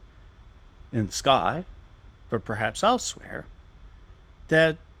in the sky, but perhaps elsewhere,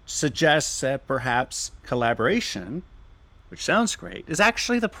 that suggests that perhaps collaboration, which sounds great, is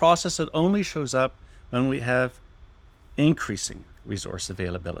actually the process that only shows up when we have increasing resource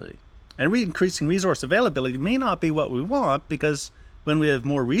availability. And increasing resource availability may not be what we want, because when we have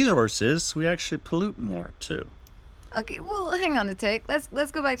more resources, we actually pollute more too. Okay, well, hang on a tick.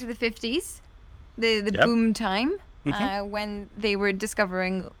 Let's go back to the 50s, the boom time. when they were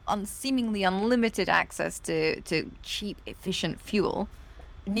discovering seemingly unlimited access to cheap, efficient fuel.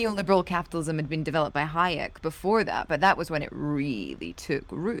 Neoliberal capitalism had been developed by Hayek before that, but that was when it really took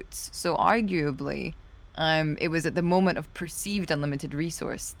roots. So arguably, it was at the moment of perceived unlimited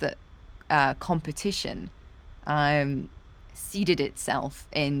resource that competition seeded itself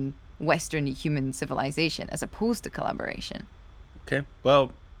in Western human civilization as opposed to collaboration. Okay,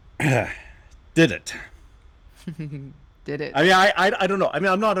 well, did it? Did it? I mean, I don't know. I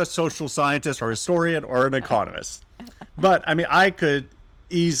mean, I'm not a social scientist or historian or an economist, but I mean, I could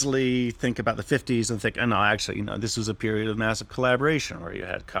easily think about the 50s and think, oh, no, actually, this was a period of massive collaboration where you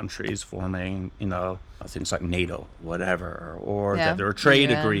had countries forming, things like NATO, whatever, or that there were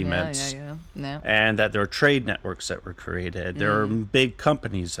trade agreements, and that there were trade networks that were created. There are big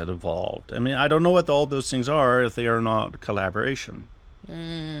companies that evolved. I mean, I don't know what all those things are if they are not collaboration.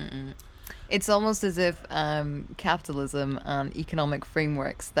 It's almost as if capitalism and economic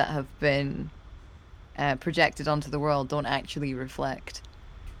frameworks that have been projected onto the world don't actually reflect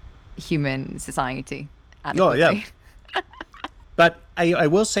human society adequately. Oh, yeah. But I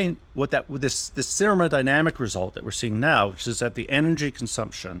will say with this thermodynamic result that we're seeing now, which is that the energy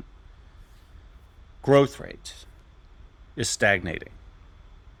consumption growth rate is stagnating.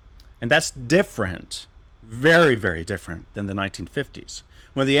 And that's different, very, very different than the 1950s,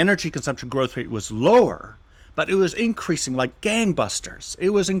 when the energy consumption growth rate was lower, but it was increasing like gangbusters. It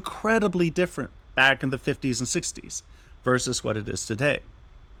was incredibly different back in the 50s and 60s versus what it is today.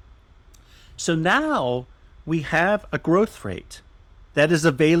 So now we have a growth rate that is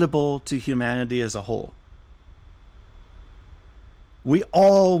available to humanity as a whole. We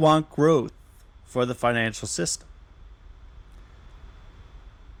all want growth for the financial system.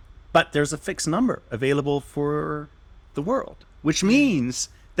 But there's a fixed number available for the world, which means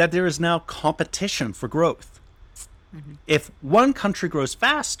that there is now competition for growth. If one country grows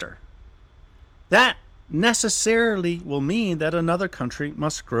faster, that necessarily will mean that another country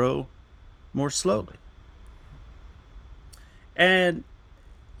must grow more slowly. And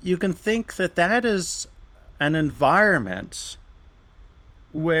you can think that that is an environment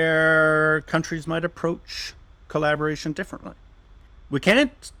where countries might approach collaboration differently. We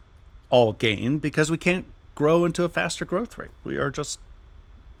can't all gain because we can't grow into a faster growth rate. We are just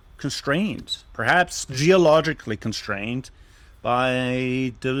constrained, perhaps geologically constrained,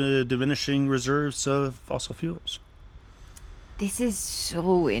 by diminishing reserves of fossil fuels. This is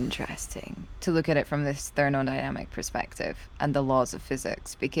so interesting to look at it from this thermodynamic perspective and the laws of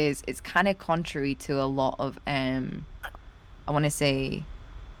physics, because it's kind of contrary to a lot of, I want to say,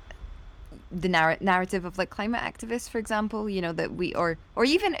 the narrative of like climate activists, for example, that we, or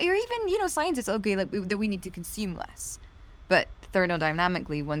even scientists, okay, like that we need to consume less. But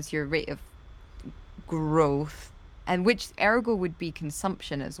thermodynamically, once your rate of growth, and which ergo would be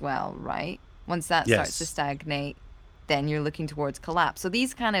consumption as well, right? Once that starts to stagnate, then you're looking towards collapse. So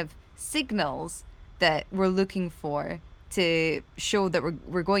these kind of signals that we're looking for to show that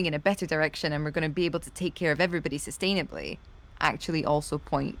we're going in a better direction and we're going to be able to take care of everybody sustainably actually also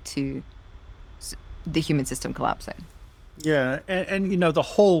point to the human system collapsing. Yeah, and the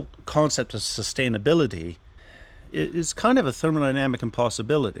whole concept of sustainability is kind of a thermodynamic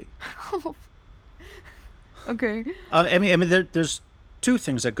impossibility. Okay. I mean, there's two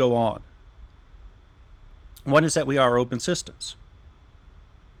things that go on. One is that we are open systems.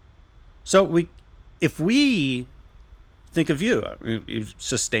 So if we think of you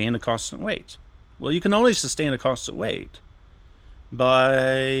sustain a constant weight. Well, you can only sustain a constant weight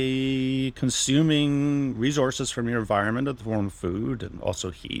by consuming resources from your environment in the form of food and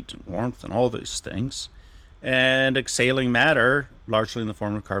also heat and warmth and all these things, and exhaling matter largely in the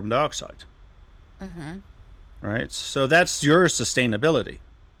form of carbon dioxide. Right? So that's your sustainability.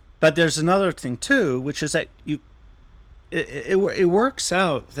 But there's another thing too, which is that it works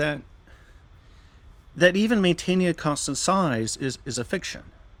out that even maintaining a constant size is a fiction.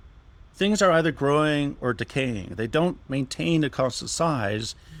 Things are either growing or decaying. They don't maintain a constant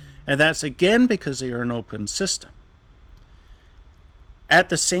size, and that's again because they are an open system. At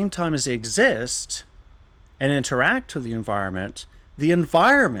the same time as they exist and interact with the environment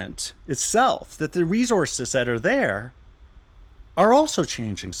itself, that the resources that are there are also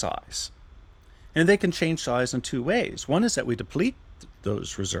changing size. And they can change size in two ways. One is that we deplete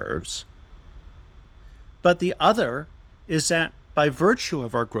those reserves, but the other is that by virtue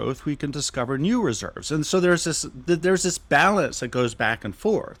of our growth, we can discover new reserves. And so there's this balance that goes back and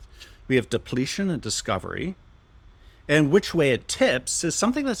forth. We have depletion and discovery, and which way it tips is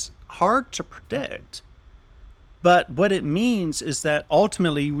something that's hard to predict. But what it means is that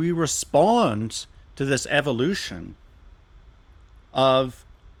ultimately we respond to this evolution of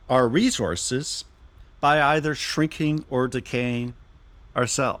our resources by either shrinking or decaying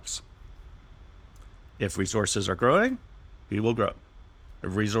ourselves. If resources are growing, we will grow.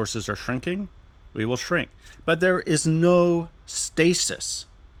 If resources are shrinking, we will shrink. But there is no stasis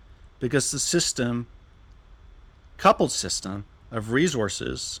because the system, coupled system of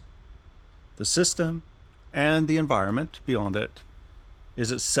resources, the system and the environment beyond it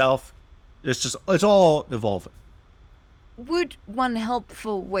is itself, it's all evolving. Would one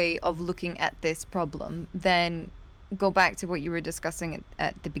helpful way of looking at this problem then go back to what you were discussing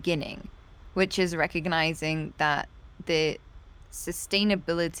at the beginning, which is recognizing that the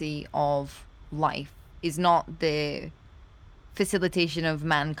sustainability of life is not the facilitation of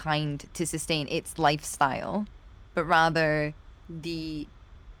mankind to sustain its lifestyle, but rather the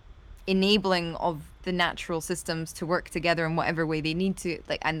enabling of the natural systems to work together in whatever way they need to,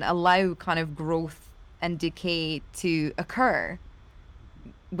 like, and allow kind of growth and decay to occur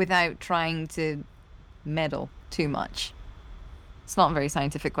without trying to meddle too much? It's not a very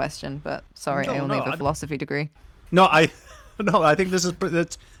scientific question, but sorry, I only have a philosophy degree. No, I think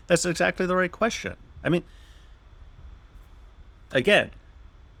that's exactly the right question. I mean, again,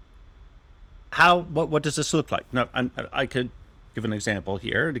 what does this look like? Now, I could give an example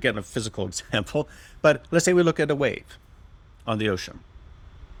here, and again, a physical example, but let's say we look at a wave on the ocean.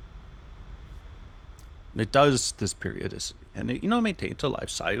 It does this periodicity, and it, maintains a life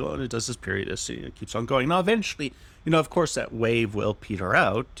cycle, and it does this periodicity, it keeps on going. Now, eventually, of course, that wave will peter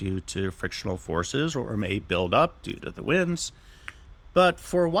out due to frictional forces, or may build up due to the winds. But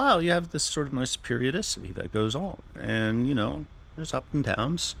for a while, you have this sort of nice periodicity that goes on, and, there's up and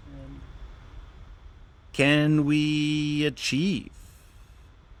downs. Can we achieve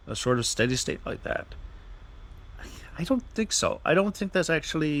a sort of steady state like that? I don't think so. I don't think that's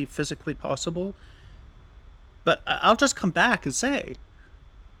actually physically possible. But I'll just come back and say,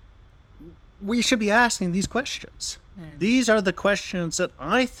 we should be asking these questions. These are the questions that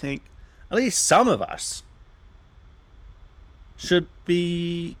I think at least some of us should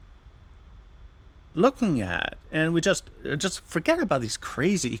be looking at. And we just forget about these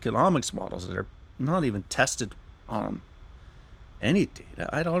crazy economics models that are not even tested on any data.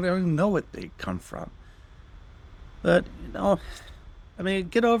 I don't even know what they come from. But,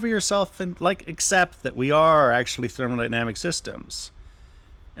 get over yourself and accept that we are actually thermodynamic systems.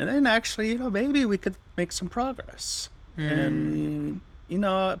 And then actually, maybe we could make some progress. And,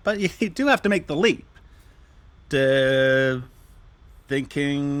 but you do have to make the leap to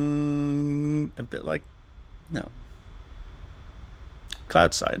thinking a bit like,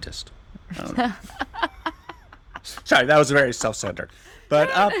 cloud scientist. Sorry, that was very self-centered. But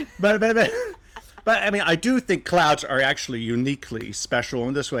I do think clouds are actually uniquely special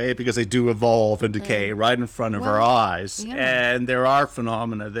in this way because they do evolve and decay right in front of our eyes. Yeah. And there are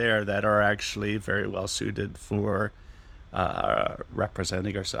phenomena there that are actually very well suited for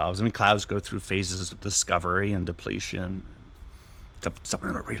representing ourselves. Clouds go through phases of discovery and depletion. Some of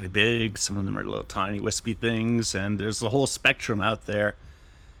them are really big, some of them are little tiny wispy things, and there's a whole spectrum out there.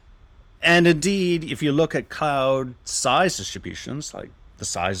 And indeed, if you look at cloud size distributions, like the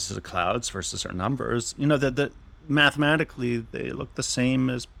sizes of the clouds versus their numbers, that mathematically they look the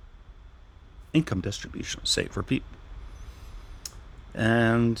same as income distributions, say, for people.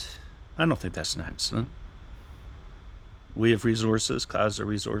 And I don't think that's an accident. We have resources, clouds are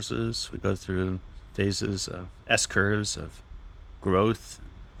resources. We go through phases of S-curves of growth,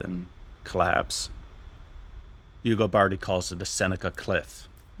 then collapse. Hugo Bardi calls it a Seneca cliff.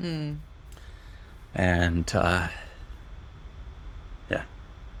 And so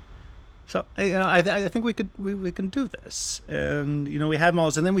I think we can do this, and we have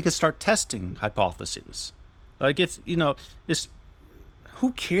models, and then we can start testing hypotheses. It's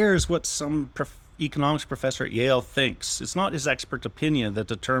who cares what some economics professor at Yale thinks? It's not his expert opinion that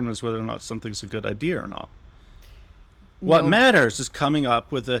determines whether or not something's a good idea or not. What matters is coming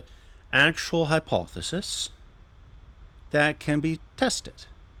up with an actual hypothesis that can be tested.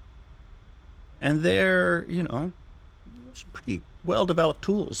 And they're, pretty well-developed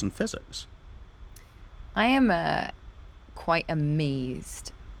tools in physics. I am quite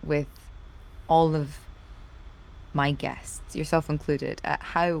amazed with all of my guests, yourself included, at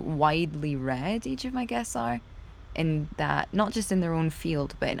how widely read each of my guests are, in that, not just in their own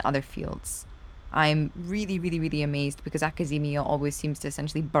field, but in other fields. I'm really, really, really amazed because academia always seems to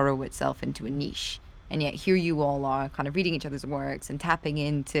essentially burrow itself into a niche. And yet here you all are kind of reading each other's works and tapping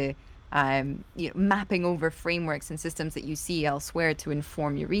into mapping over frameworks and systems that you see elsewhere to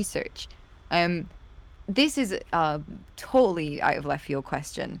inform your research. This is a totally out of left field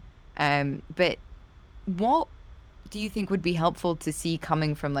question, but What do you think would be helpful to see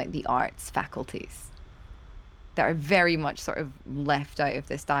coming from like the arts faculties that are very much sort of left out of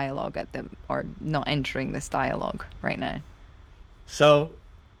this dialogue at them, or not entering this dialogue right now? So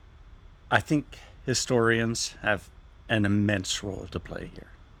I think historians have an immense role to play here.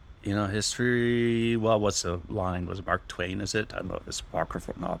 You know, history, well, what's the line? Was it Mark Twain, is it? I don't know if it's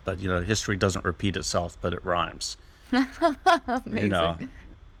apocryphal or not, but, you know, history doesn't repeat itself, but it rhymes. You know, Amazing.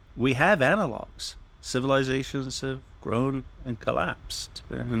 we have analogs. Civilizations have grown and collapsed.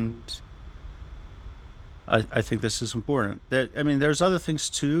 And I think this is important. I mean, there's other things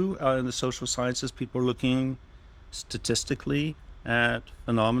too in the social sciences. People are looking statistically at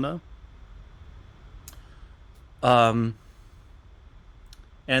phenomena. Um,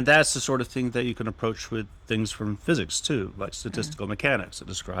 and that's the sort of thing that you can approach with things from physics too, like statistical mechanics that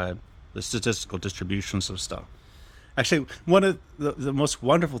describe the statistical distributions of stuff. Actually, one of the most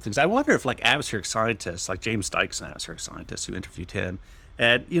wonderful things, I wonder if like atmospheric scientists, like James Dykes, an atmospheric scientist who interviewed him,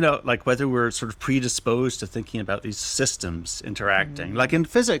 and, you know, like whether we're sort of predisposed to thinking about these systems interacting. Like in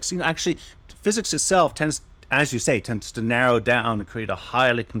physics, you know, actually, physics itself tends, as you say, tends to narrow down and create a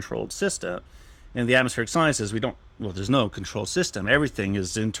highly controlled system. In the atmospheric sciences, we don't, well, there's no control system. Everything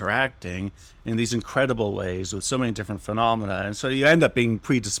is interacting in these incredible ways with so many different phenomena. And so you end up being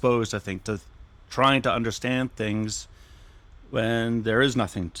predisposed, I think, to trying to understand things when there is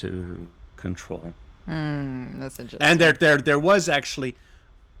nothing to control. That's And interesting. there was actually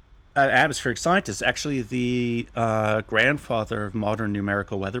atmospheric scientist, actually the grandfather of modern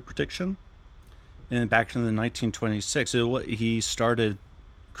numerical weather prediction. And back in the 1926, he started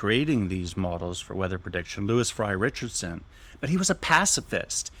creating these models for weather prediction, Lewis Fry Richardson. But he was a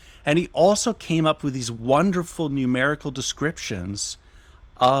pacifist. And he also came up with these wonderful numerical descriptions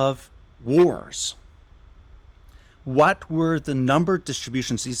of wars. What were the number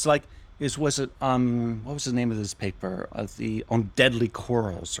distributions? He's like, was it what was the name of this paper? The on deadly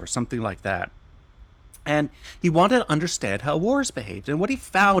corals or something like that. And he wanted to understand how wars behaved. And what he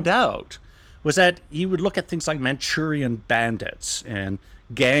found out was that he would look at things like Manchurian bandits and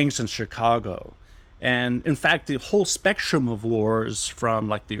gangs in Chicago. And in fact, the whole spectrum of wars from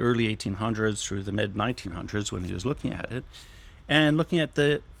like the early 1800s through the mid 1900s when he was looking at it, and looking at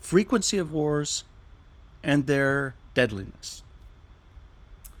the frequency of wars and their deadliness.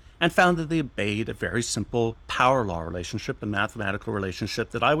 And found that they obeyed a very simple power law relationship, a mathematical relationship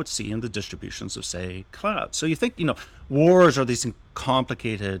that I would see in the distributions of, say, clouds. So you think, you know, wars are these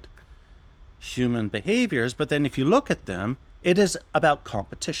complicated human behaviors, but then if you look at them, it is about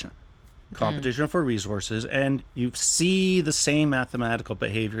competition for resources, and you see the same mathematical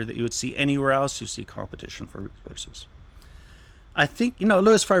behavior that you would see anywhere else. You see competition for resources. I think, you know,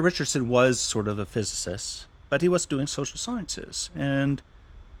 Lewis Fry Richardson was sort of a physicist, but he was doing social sciences, and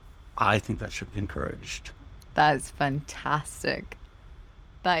I think that should be encouraged. That is fantastic.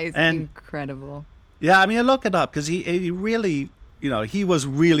 That is And incredible. yeah, I mean, look it up because he really, you know, he was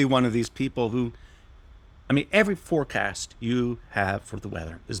really one of these people who, I mean, every forecast you have for the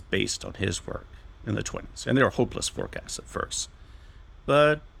weather is based on his work in the 20s. And they were hopeless forecasts at first.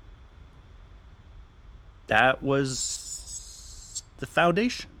 But that was the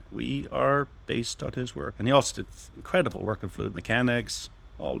foundation. We are based on his work. And he also did incredible work in fluid mechanics,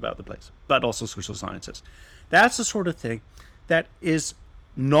 all about the place, but also social sciences. That's the sort of thing that is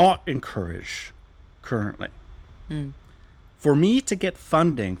not encouraged currently. For me to get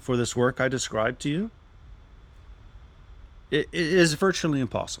funding for this work I described to you, it is virtually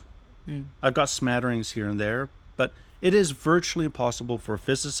impossible. I've got smatterings here and there, but it is virtually impossible for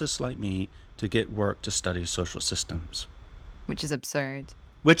physicists like me to get work to study social systems, Which is absurd.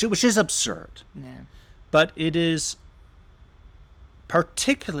 which is absurd. Yeah. But it is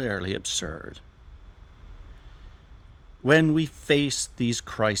particularly absurd when we face these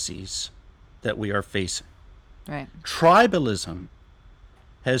crises that we are facing. Right. Tribalism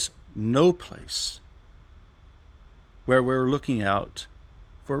has no place where we're looking out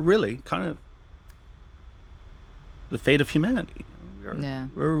for really kind of the fate of humanity. Yeah.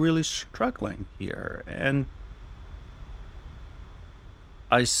 We're really struggling here. And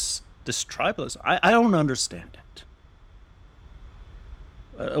this tribalism, I don't understand it.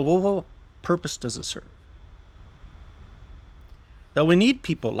 What purpose does it serve? Now, we need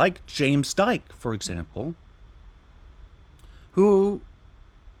people like James Dyke, for example, who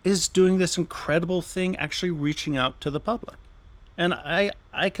is doing this incredible thing, actually reaching out to the public. And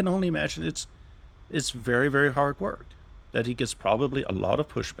I can only imagine it's very, very hard work, that he gets probably a lot of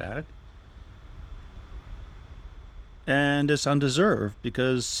pushback. And it's undeserved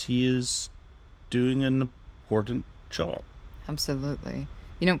because he is doing an important job. Absolutely.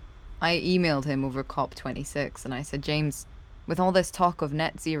 You know, I emailed him over COP26 and I said, James, with all this talk of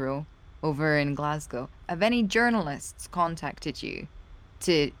net zero over in Glasgow, have any journalists contacted you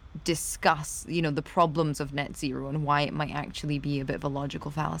to discuss, the problems of net zero and why it might actually be a bit of a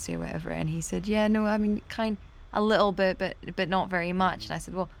logical fallacy or whatever? And he said, yeah, no, I mean, a little bit, but not very much. And I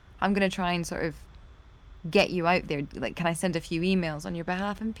said, well, I'm going to try and sort of get you out there. Like, can I send a few emails on your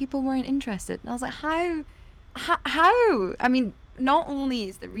behalf? And people weren't interested. And I was like, how? I mean, not only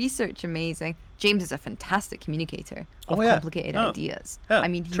is the research amazing, James is a fantastic communicator of complicated ideas. Yeah, I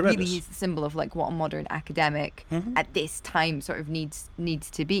mean, he tremendous. really is the symbol of like what a modern academic at this time sort of needs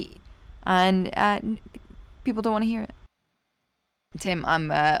to be. And people don't want to hear it. Tim,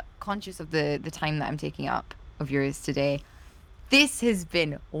 I'm conscious of the time that I'm taking up of yours today. This has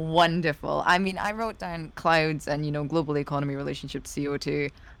been wonderful. I mean, I wrote down clouds and, global economy relationship to CO2,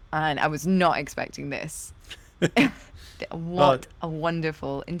 and I was not expecting this. What a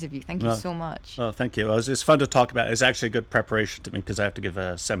wonderful interview. Thank you so much. Well, thank you. It's fun to talk about. It's actually a good preparation to me because I have to give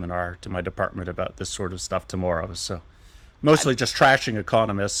a seminar to my department about this sort of stuff tomorrow. So mostly just trashing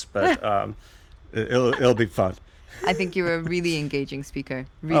economists, but it'll be fun. I think you're a really engaging speaker.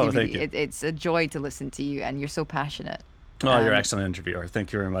 Really. It's a joy to listen to you, and you're so passionate. Oh, you're an excellent interviewer.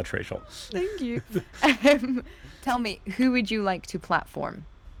 Thank you very much, Rachel. Thank you. Tell me, who would you like to platform?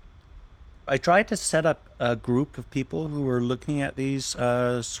 I tried to set up a group of people who were looking at these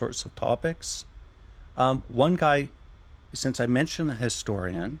sorts of topics. One guy, since I mentioned a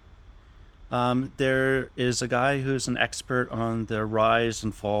historian, there is a guy who's an expert on the rise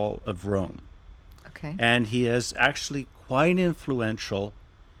and fall of Rome. Okay. And he is actually quite influential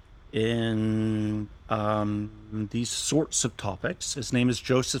in these sorts of topics. His name is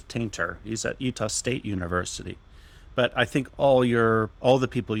Joseph Tainter. He's at Utah State University. But I think all the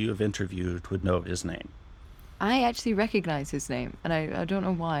people you have interviewed would know his name. I actually recognize his name, and I don't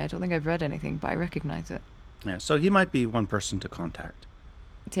know why. I don't think I've read anything, but I recognize it. Yeah, so he might be one person to contact.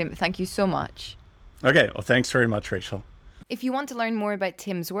 Tim, thank you so much. Okay, well, thanks very much, Rachel. If you want to learn more about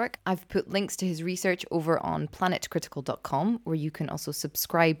Tim's work, I've put links to his research over on planetcritical.com, where you can also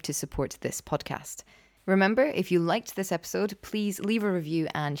subscribe to support this podcast. Remember, if you liked this episode, please leave a review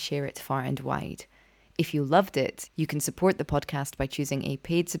and share it far and wide. If you loved it, you can support the podcast by choosing a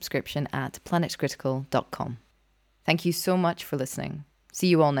paid subscription at planetcritical.com. Thank you so much for listening. See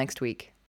you all next week.